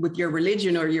with your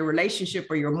religion or your relationship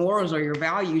or your morals or your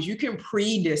values, you can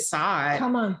pre-decide,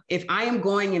 if I am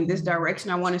going in this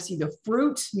direction, I want to see the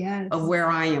fruit of where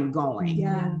I am going.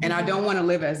 And I don't want to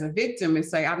live as a victim and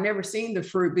say, I've never seen the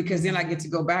fruit, because then I get to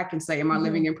go back and say, am I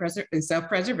living in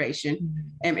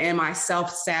self-preservation? Am I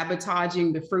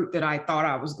self-sabotaging the fruit that I thought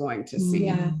I was going to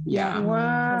see?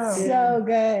 Wow. So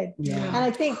good. And I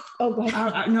think, go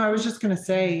ahead. No, I was just going to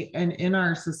say, and in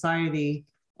our society,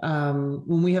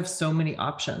 when we have so many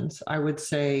options, I would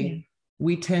say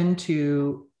we tend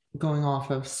to going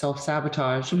off of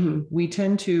self-sabotage, we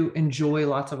tend to enjoy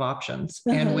lots of options.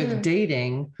 And with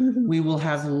dating, we will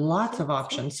have lots of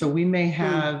options. So we may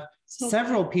have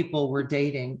several people we're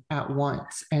dating at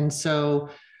once. And so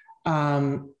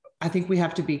I think we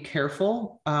have to be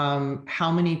careful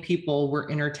how many people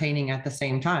we're entertaining at the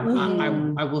same time.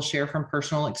 I will share from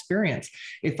personal experience.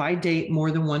 If I date more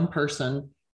than one person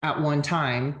at one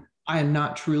time, I am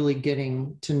not truly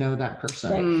getting to know that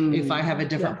person. If I have a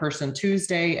different person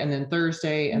Tuesday and then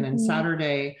Thursday and then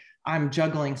Saturday, I'm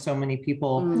juggling so many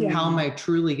people. How am I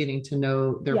truly getting to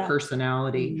know their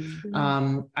personality?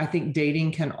 I think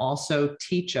dating can also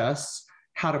teach us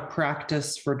how to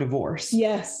practice for divorce.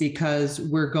 Yes. Because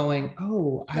we're going,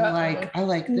 oh, I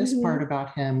like this part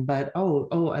about him, but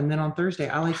and then on Thursday,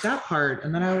 I like that part.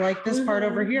 And then I like this part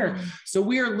over here. So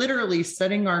we are literally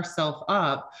setting ourselves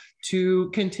up to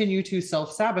continue to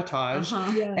self-sabotage.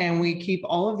 And we keep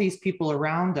all of these people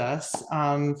around us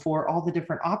for all the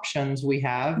different options we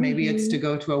have. Maybe it's to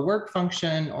go to a work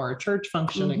function or a church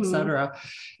function, etc.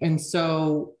 And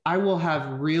so I will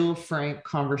have real frank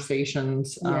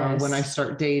conversations when I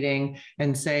start dating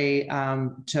and say,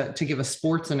 to give a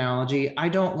sports analogy, I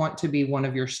don't want to be one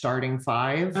of your starting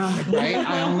five, right?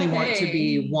 I only want to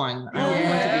be one. I only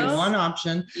want to be one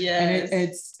option. And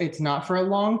it's not for a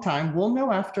long time. We'll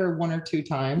know after one or two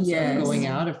times of going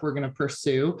out if we're going to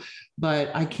pursue,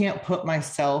 but I can't put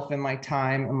myself and my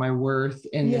time and my worth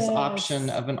in this option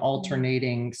of an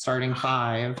alternating starting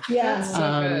five.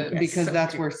 Because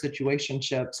that's where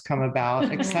situationships come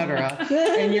about, etc.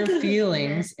 And your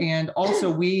feelings. And also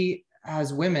we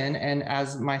as women and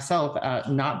as myself,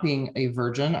 not being a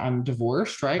virgin, I'm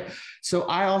divorced, right? So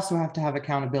I also have to have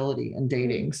accountability in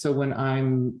dating. So when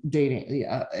I'm dating,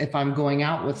 if I'm going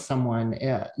out with someone,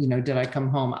 did I come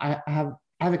home? I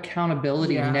have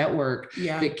accountability network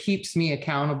that keeps me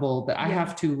accountable, that I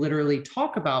have to literally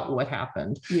talk about what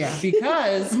happened.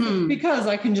 Because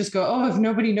I can just go, if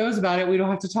nobody knows about it, we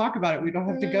don't have to talk about it. We don't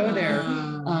have to go there.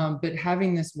 But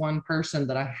having this one person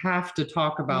that I have to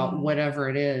talk about whatever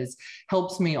it is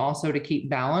helps me also to keep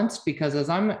balance, because as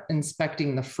I'm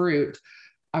inspecting the fruit,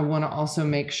 I want to also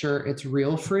make sure it's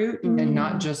real fruit and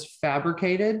not just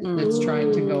fabricated that's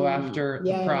trying to go after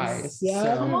the prize. That's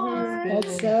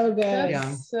so good.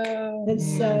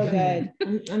 That's so good.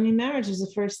 I mean, marriage is the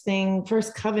first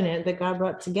covenant that God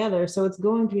brought together. So it's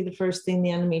going to be the first thing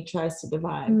the enemy tries to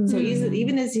divide. So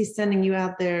even as he's sending you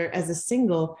out there as a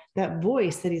single, that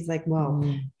voice that he's like, well,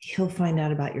 he'll find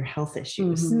out about your health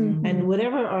issues and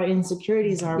whatever our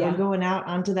insecurities are, we're going out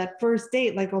onto that first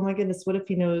date. Like, oh my goodness, what if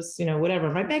he knows, whatever,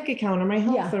 my bank account or my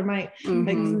health or my,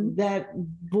 like that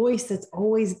voice that's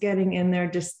always getting in there,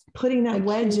 just putting that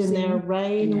wedge in there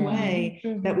right away,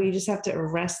 that we just have to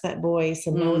arrest that voice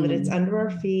and know that it's under our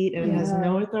feet and it has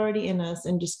no authority in us,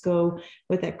 and just go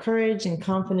with that courage and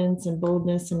confidence and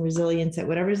boldness and resilience that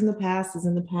whatever's in the past is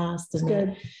in the past. And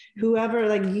that whoever,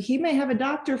 like, he may have a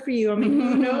doctor for you. I mean,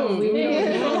 who knows? We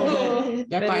don't know.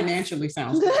 That financially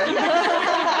sounds good.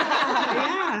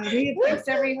 He fixed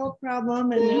every health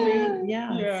problem and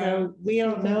so we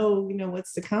don't know,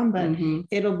 what's to come, but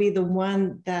it'll be the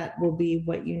one that will be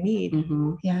what you need.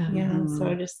 So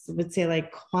I just would say,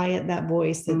 like, quiet that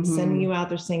voice that's sending you out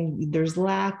there saying there's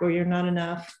lack or you're not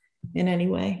enough in any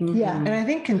way. And I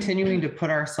think continuing to put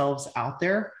ourselves out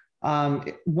there,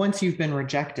 once you've been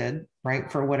rejected,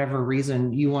 right, for whatever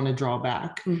reason, you want to draw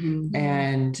back.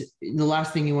 And the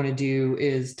last thing you want to do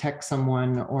is text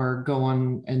someone or go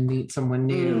on and meet someone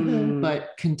new,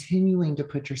 but continuing to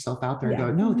put yourself out there and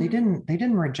go, no, they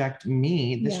didn't reject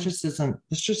me. This just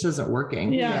isn't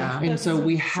working. And so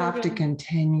we have to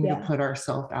continue to put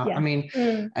ourselves out. I mean,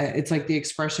 it's like the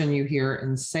expression you hear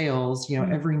in sales,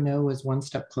 every no is one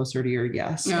step closer to your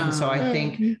yes. And so I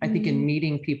think in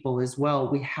meeting people as well,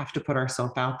 we have to put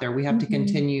ourselves out there. We have to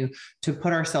continue to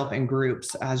put ourselves in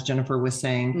groups, as Jennifer was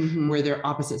saying, where their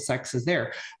opposite sex is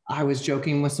there. I was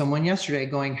joking with someone yesterday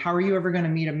going, how are you ever going to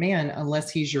meet a man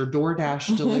unless he's your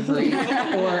DoorDash delivery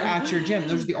or at your gym?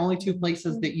 Those are the only two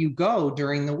places that you go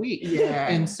during the week.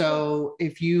 And so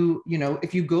if you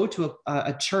go to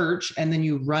a church and then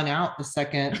you run out the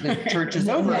second the church is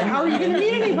over, how are you going to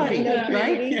meet anybody?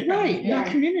 Right. No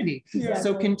community.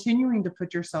 So continuing to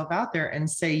put yourself out there and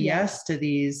say yes to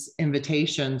these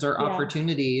invitations or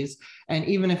opportunities. And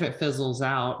even if it fizzles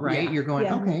out, right, you're going,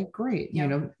 okay, great.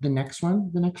 The next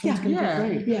one's going to be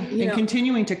great. And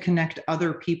continuing to connect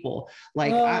other people.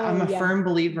 Like I'm a firm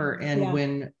believer in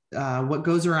when what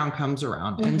goes around comes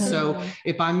around. And so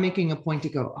if I'm making a point to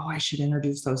go, I should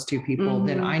introduce those two people,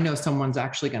 then I know someone's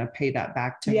actually going to pay that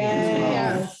back to me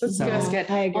as well. That's good.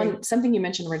 On something you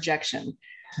mentioned, rejection.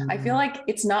 I feel like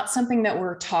it's not something that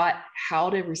we're taught how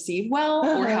to receive well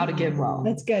or how to give well.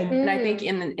 That's good. And I think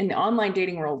in the online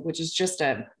dating world, which is just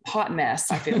a hot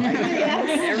mess, I feel like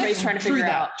everybody's trying to figure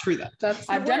out. True that.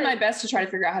 I've done my best to try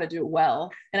to figure out how to do it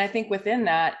well. And I think within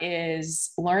that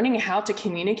is learning how to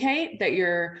communicate that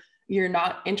you're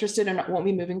not interested and won't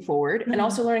be moving forward, and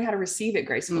also learning how to receive it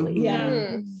gracefully.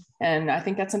 And I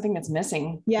think that's something that's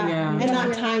missing. And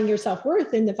not tying your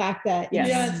self-worth in the fact that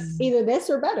it's either this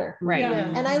or better. Right.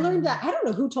 And I learned that, I don't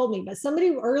know who told me, but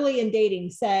somebody early in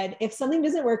dating said, if something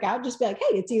doesn't work out, just be like,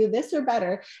 hey, it's either this or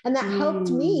better. And that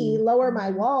helped me lower my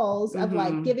walls of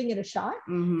like giving it a shot.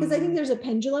 Because I think there's a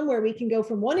pendulum where we can go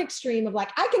from one extreme of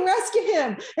like, I can rescue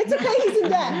him. It's okay, he's in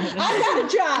debt. I've got a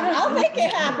job. I'll make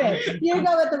it happen. You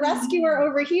go with the rescuer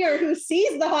over here who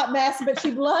sees the hot mess, but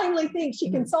she blindly thinks she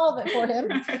can solve it for him.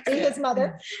 His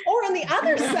mother. Or on the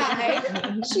other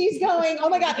side, she's going, oh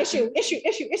my God, issue.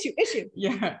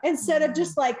 Yeah. Instead of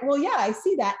just like, well, yeah, I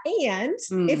see that. And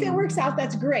if it works out,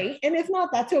 that's great. And if not,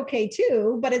 that's okay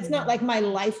too. But it's not like my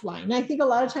lifeline. And I think a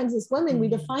lot of times as women, we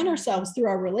define ourselves through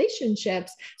our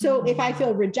relationships. So if I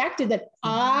feel rejected, that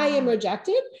I am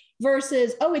rejected,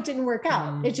 versus, oh, it didn't work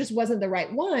out. It just wasn't the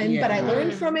right one, but I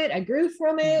learned from it. I grew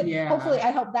from it. Hopefully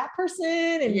I helped that person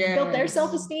and built their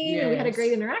self-esteem and we had a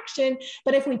great interaction.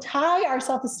 But if we tie our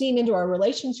self-esteem into our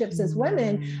relationships as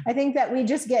women, I think that we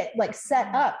just get like set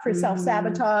up for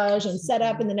self-sabotage and set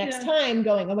up in the next time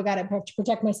going, oh my God, I have to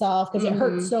protect myself because it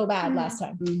hurt so bad last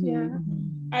time.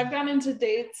 I've gone into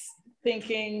dates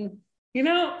thinking, you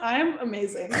know, I'm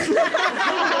amazing. And you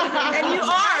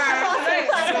are.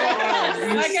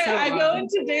 I go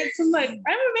into dates and like,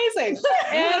 I'm amazing.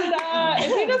 And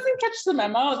if he doesn't catch the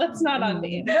memo, that's not on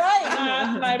me.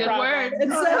 Not my problem.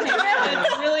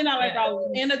 It's really not my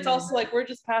problem. And it's also like, we're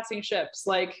just passing ships.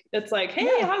 Like, it's like,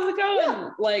 hey, how's it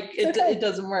going? Like, it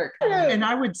doesn't work. And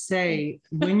I would say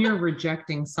when you're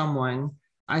rejecting someone,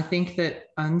 I think that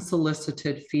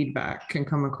unsolicited feedback can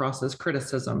come across as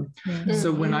criticism.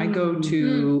 So when I go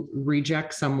to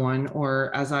reject someone,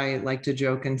 or as I like to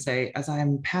joke and say, as I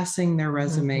am passing their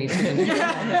resume to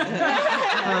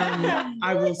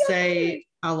I will say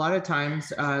a lot of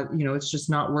times, it's just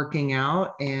not working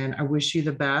out and I wish you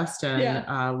the best.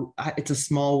 And it's a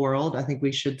small world. I think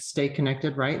we should stay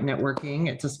connected, right? Networking,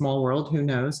 it's a small world, who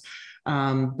knows?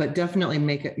 But definitely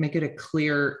make it a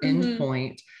clear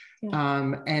endpoint.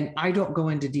 And I don't go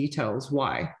into details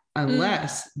why,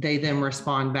 unless they then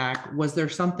respond back. Was there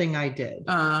something I did?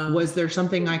 Was there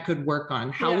something I could work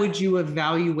on? How would you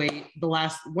evaluate the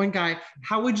last 3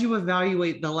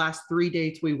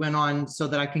 dates we went on so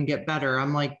that I can get better?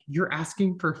 I'm like, you're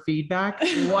asking for feedback?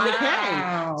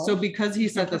 Wow. Okay. So because he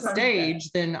set the stage,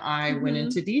 then I went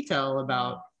into detail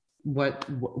about what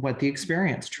the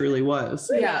experience truly was.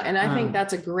 And I think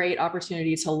that's a great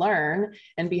opportunity to learn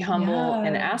and be humble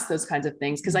and ask those kinds of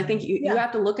things, because I think you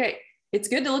have to it's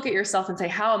good to look at yourself and say,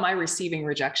 how am I receiving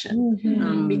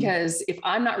rejection? Because if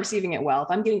I'm not receiving it well, if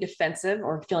I'm getting defensive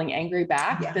or feeling angry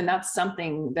back, then that's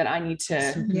something that I need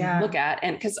to look at.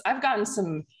 And because I've gotten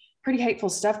some pretty hateful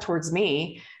stuff towards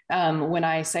me when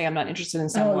I say I'm not interested in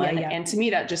someone. And to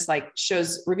me, that just like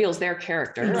reveals their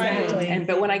character. Exactly.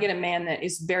 But when I get a man that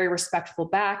is very respectful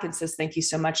back and says, thank you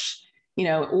so much,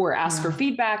 or ask for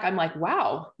feedback, I'm like,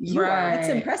 wow, you are. That's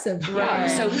impressive.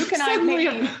 So who can I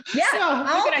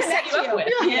set you up with?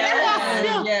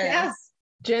 Yes.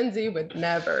 Gen Z would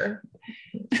never.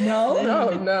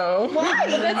 No. Why?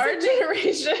 That's our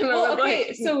generation. Well,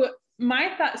 okay, so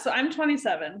my thought, so I'm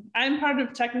 27. I'm part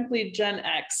of technically Gen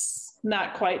X,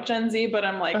 not quite Gen Z, but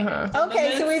I'm like,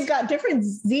 okay, so we've got different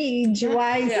Z,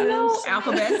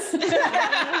 alphabets.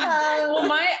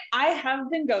 Well, I have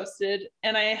been ghosted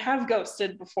and I have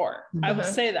ghosted before. I will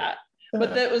say that.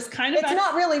 But that was kind of... It's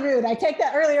not really rude. I take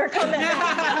that earlier comment.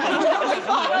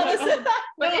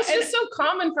 But it's just so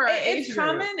common for our age. It's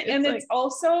common, and it's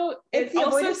also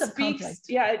speaks.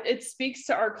 Yeah, it speaks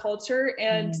to our culture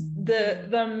and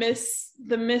the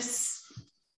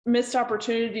missed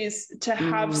opportunities to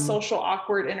have social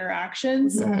awkward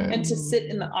interactions and to sit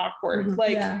in the awkward.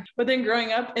 But then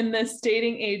growing up in this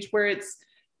dating age where it's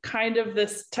kind of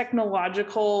this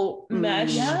technological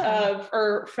mesh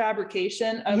or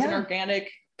fabrication of an organic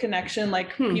connection.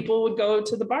 Like people would go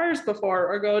to the bars before,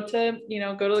 or go to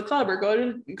the club, or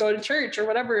go to church or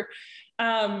whatever.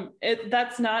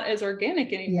 That's not as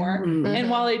organic anymore. And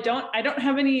while I don't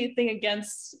have anything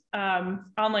against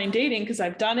online dating because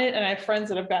I've done it and I have friends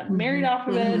that have gotten married off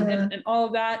of it and all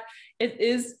of that. It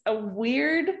is a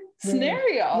weird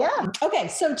scenario. Yeah. Okay.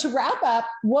 So to wrap up,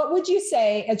 what would you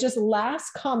say as just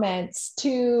last comments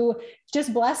to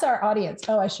just bless our audience?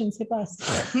 Oh, I shouldn't say bless.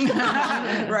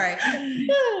 Right.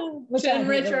 To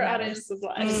enrich our audience's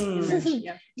lives.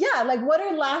 Yeah. Like, what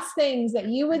are last things that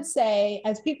you would say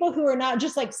as people who are not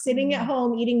just like sitting at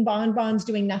home eating bonbons,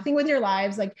 doing nothing with your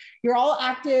lives? Like, you're all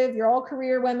active, you're all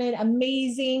career women,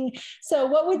 amazing. So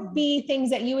what would be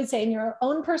things that you would say in your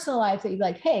own personal life that you'd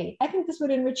like, hey, I think this would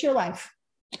enrich your life,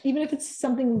 even if it's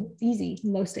something easy,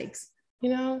 low stakes?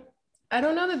 You know, I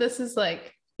don't know that this is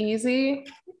like easy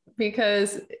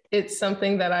because it's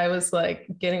something that I was like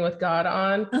getting with God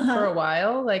on for a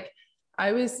while. Like,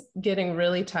 I was getting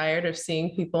really tired of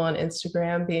seeing people on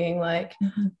Instagram being like,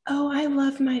 oh, I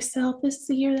love myself. This is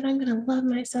the year that I'm going to love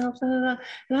myself. Blah, blah, blah.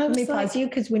 And I was Let me pause you,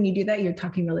 because when you do that, you're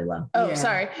talking really low. Oh,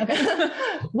 sorry. Okay.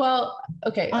 Well,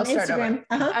 okay. On I'll start Instagram.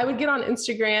 over. I would get on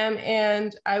Instagram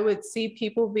and I would see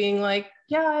people being like,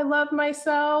 yeah, I love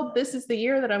myself. This is the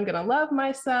year that I'm going to love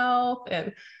myself.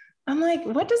 And I'm like,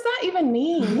 what does that even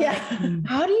mean? Yeah. Like,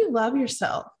 how do you love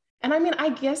yourself? And I mean, I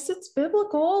guess it's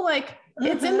biblical, like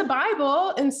it's in the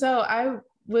Bible. And so I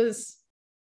was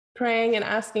praying and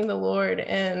asking the Lord,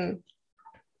 and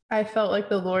I felt like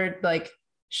the Lord like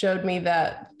showed me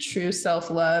that true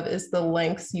self-love is the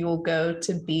lengths you will go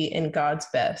to be in God's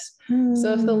best.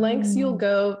 So if the lengths you'll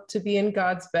go to be in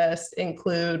God's best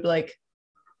include like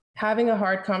having a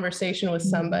hard conversation with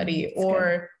somebody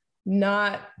or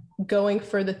not going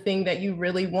for the thing that you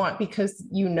really want because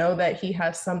you know that he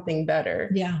has something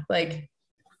better. Yeah. Like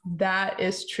that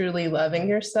is truly loving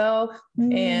yourself.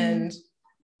 And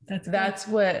that's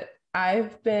what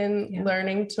I've been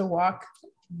learning to walk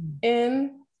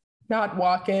in, not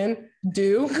walk in,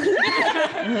 do.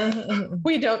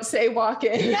 We don't say walk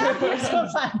in.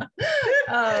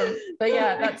 But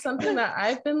yeah, that's something that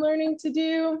I've been learning to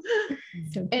do.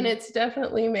 And it's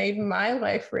definitely made my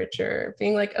life richer,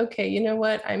 being like, okay, you know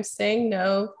what? I'm saying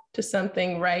no to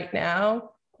something right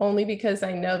now, only because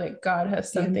I know that God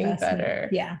has something better.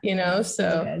 Yeah. You know,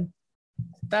 so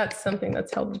that's something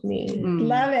that's helped me.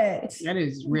 Love it. That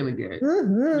is really good.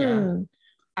 Yeah.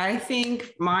 I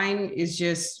think mine is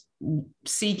just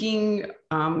seeking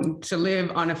to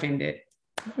live unoffended.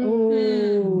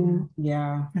 Ooh.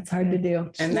 Yeah. That's hard to do.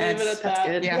 And that's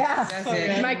good. Yeah. That's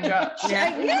it. Mic drop.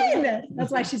 Yeah.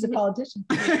 That's why she's a politician.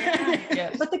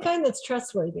 Yes. But the kind that's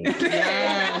trustworthy.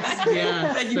 Yes.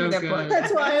 Yeah. Thank you for that part.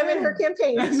 That's why I'm in her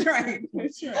campaign. That's right.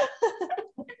 That's right.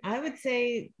 I would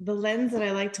say the lens that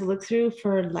I like to look through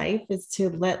for life is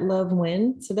to let love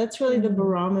win. So that's really the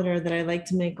barometer that I like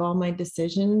to make all my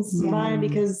decisions by,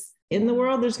 because in the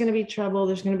world, there's going to be trouble,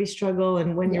 there's going to be struggle.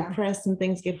 And when you're pressed and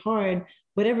things get hard,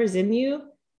 whatever's in you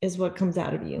is what comes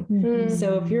out of you.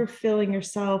 So if you're filling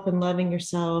yourself and loving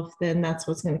yourself, then that's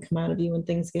what's going to come out of you when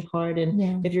things get hard.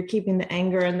 And if you're keeping the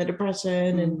anger and the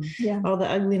depression and all the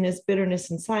ugliness,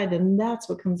 bitterness inside, then that's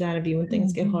what comes out of you when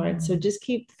things get hard. So just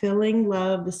keep filling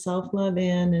love, the self-love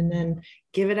in, and then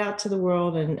give it out to the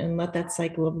world and let that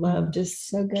cycle of love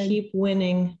just keep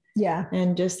winning. Yeah.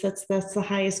 And just that's the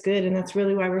highest good. And that's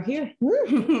really why we're here.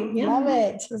 Love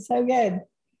it. So good.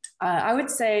 I would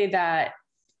say that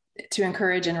to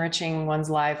encourage enriching one's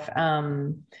life,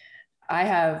 I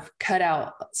have cut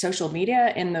out social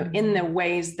media in the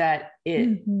ways that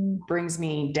it brings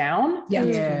me down. Yeah.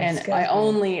 And I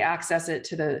only access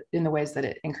it in the ways that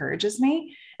it encourages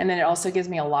me. And then it also gives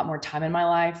me a lot more time in my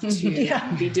life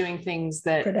to be doing things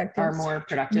that are more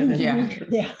productive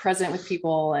and present with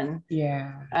people. And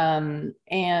and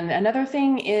another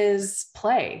thing is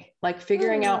play, like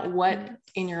figuring out what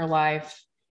in your life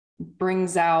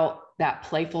brings out that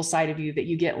playful side of you that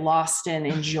you get lost in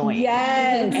enjoying.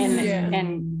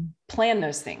 And plan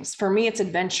those things. For me, it's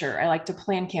adventure. I like to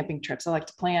plan camping trips. I like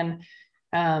to plan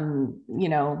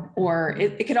or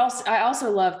it could also, I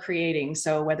also love creating.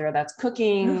 So whether that's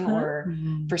cooking or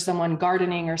for someone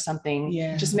gardening or something,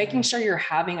 just making sure you're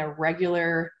having a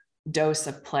regular dose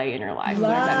of play in your life.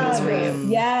 Whatever that means for you.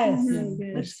 Yes.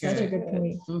 That's Such a good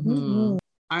point.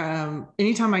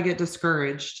 Anytime I get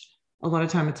discouraged, a lot of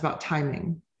time it's about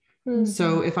timing.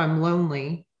 So if I'm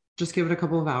lonely, just give it a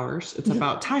couple of hours. It's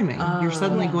about timing. You're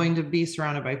suddenly going to be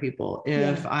surrounded by people.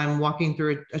 If I'm walking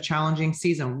through a challenging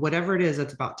season, whatever it is,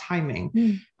 it's about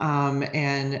timing.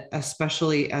 And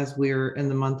especially as we're in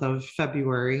the month of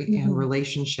February and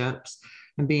relationships,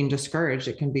 and being discouraged.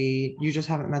 It can be, you just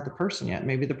haven't met the person yet.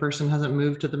 Maybe the person hasn't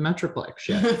moved to the Metroplex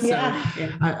yet.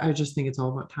 So I just think it's all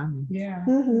about timing. Yeah.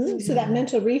 Mm-hmm. So that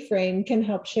mental reframe can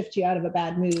help shift you out of a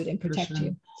bad mood and protect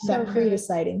you. That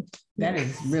pre-deciding. That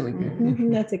is really good.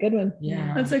 Mm-hmm. That's a good one.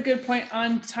 Yeah. That's a good point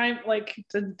on time, like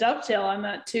to dovetail on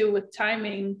that too, with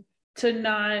timing, to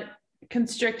not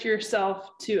constrict yourself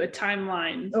to a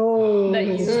timeline that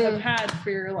you have had for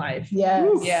your life.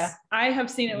 Yes. Yeah. I have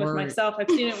seen it with myself. I've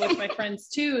seen it with my friends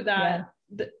too, that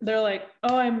they're like,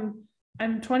 oh,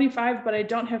 I'm 25, but I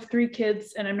don't have 3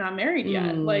 kids and I'm not married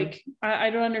yet. Like, I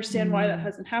don't understand why that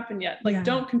hasn't happened yet. Like,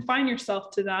 don't confine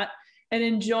yourself to that and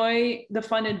enjoy the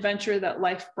fun adventure that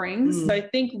life brings. So I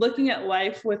think looking at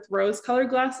life with rose-colored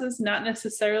glasses, not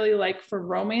necessarily like for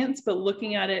romance, but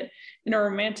looking at it in a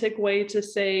romantic way to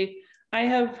say, I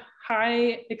have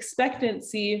high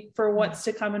expectancy for what's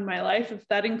to come in my life. If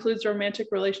that includes romantic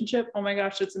relationship, oh my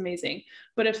gosh, that's amazing.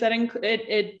 But if that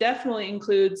it definitely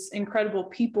includes incredible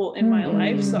people in my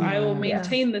life. So I will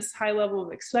maintain this high level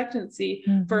of expectancy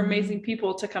for amazing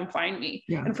people to come find me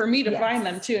and for me to find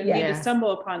them too, and me to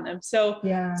stumble upon them. So,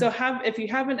 if you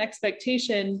have an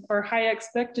expectation or high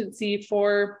expectancy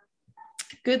for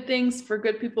good things, for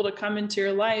good people to come into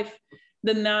your life,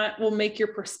 then that will make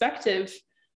your perspective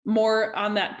more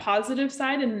on that positive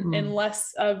side and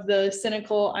less of the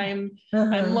cynical, I'm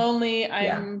lonely,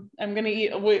 I'm gonna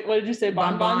eat, what did you say,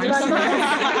 bonbons or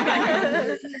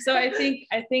something? So I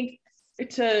think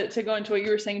to go into what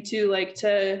you were saying too, like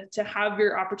to have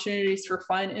your opportunities for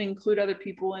fun and include other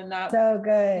people in that. So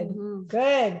good.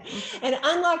 Good. And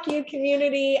Unlock You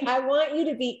community, I want you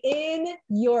to be in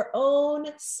your own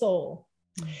soul.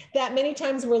 That many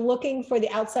times we're looking for the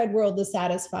outside world to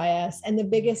satisfy us. And the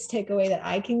biggest takeaway that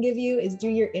I can give you is do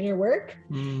your inner work.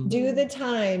 Do the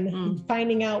time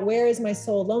finding out, where is my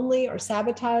soul lonely or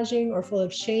sabotaging or full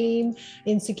of shame,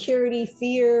 insecurity,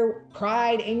 fear,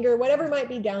 pride, anger, whatever might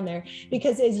be down there.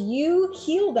 Because as you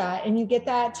heal that and you get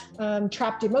that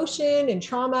trapped emotion and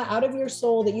trauma out of your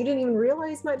soul that you didn't even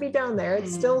realize might be down there,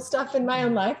 it's still stuff in my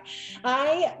own life.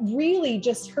 I really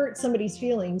just hurt somebody's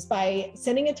feelings by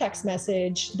sending a text message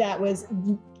that was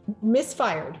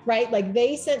misfired, right? Like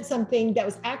they sent something that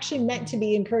was actually meant to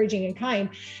be encouraging and kind.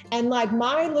 And like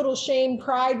my little shame,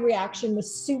 pride reaction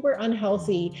was super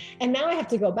unhealthy. And now I have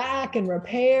to go back and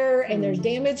repair, and there's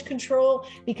damage control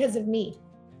because of me.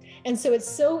 And so it's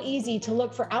so easy to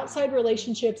look for outside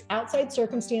relationships, outside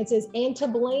circumstances, and to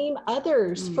blame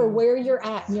others for where you're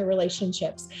at in your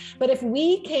relationships. But if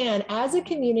we can, as a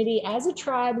community, as a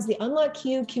tribe, as the Unlock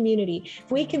You community, if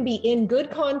we can be in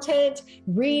good content,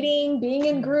 reading, being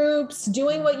in groups,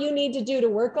 doing what you need to do to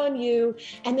work on you,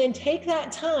 and then take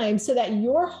that time so that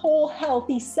your whole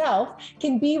healthy self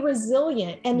can be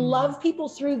resilient and love people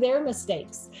through their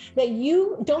mistakes, that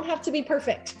you don't have to be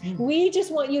perfect. We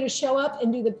just want you to show up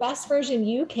and do the best version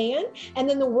you can, and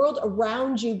then the world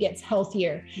around you gets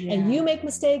healthier. And you make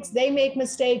mistakes, they make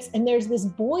mistakes, and there's this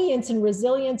buoyance and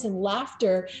resilience and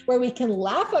laughter where we can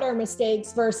laugh at our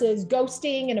mistakes versus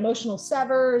ghosting and emotional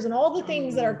severs and all the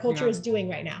things that our culture is doing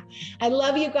right now. I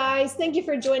love you guys. Thank you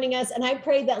for joining us, and I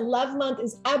pray that Love Month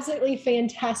is absolutely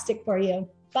fantastic for you.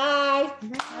 Bye.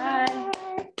 Bye.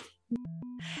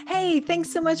 Hey,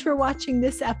 thanks so much for watching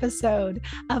this episode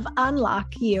of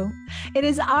Unlock You. It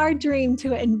is our dream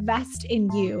to invest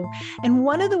in you. And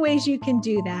one of the ways you can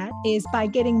do that is by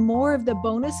getting more of the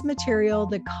bonus material,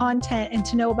 the content, and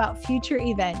to know about future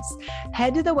events.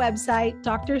 Head to the website,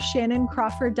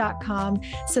 drshannoncrawford.com,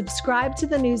 subscribe to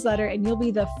the newsletter, and you'll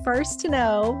be the first to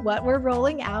know what we're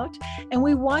rolling out. And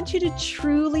we want you to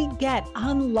truly get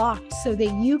unlocked so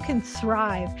that you can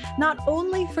thrive, not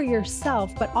only for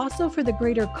yourself, but also for the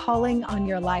greater calling on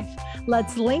your life.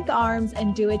 Let's link arms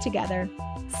and do it together.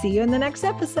 See you in the next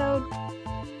episode.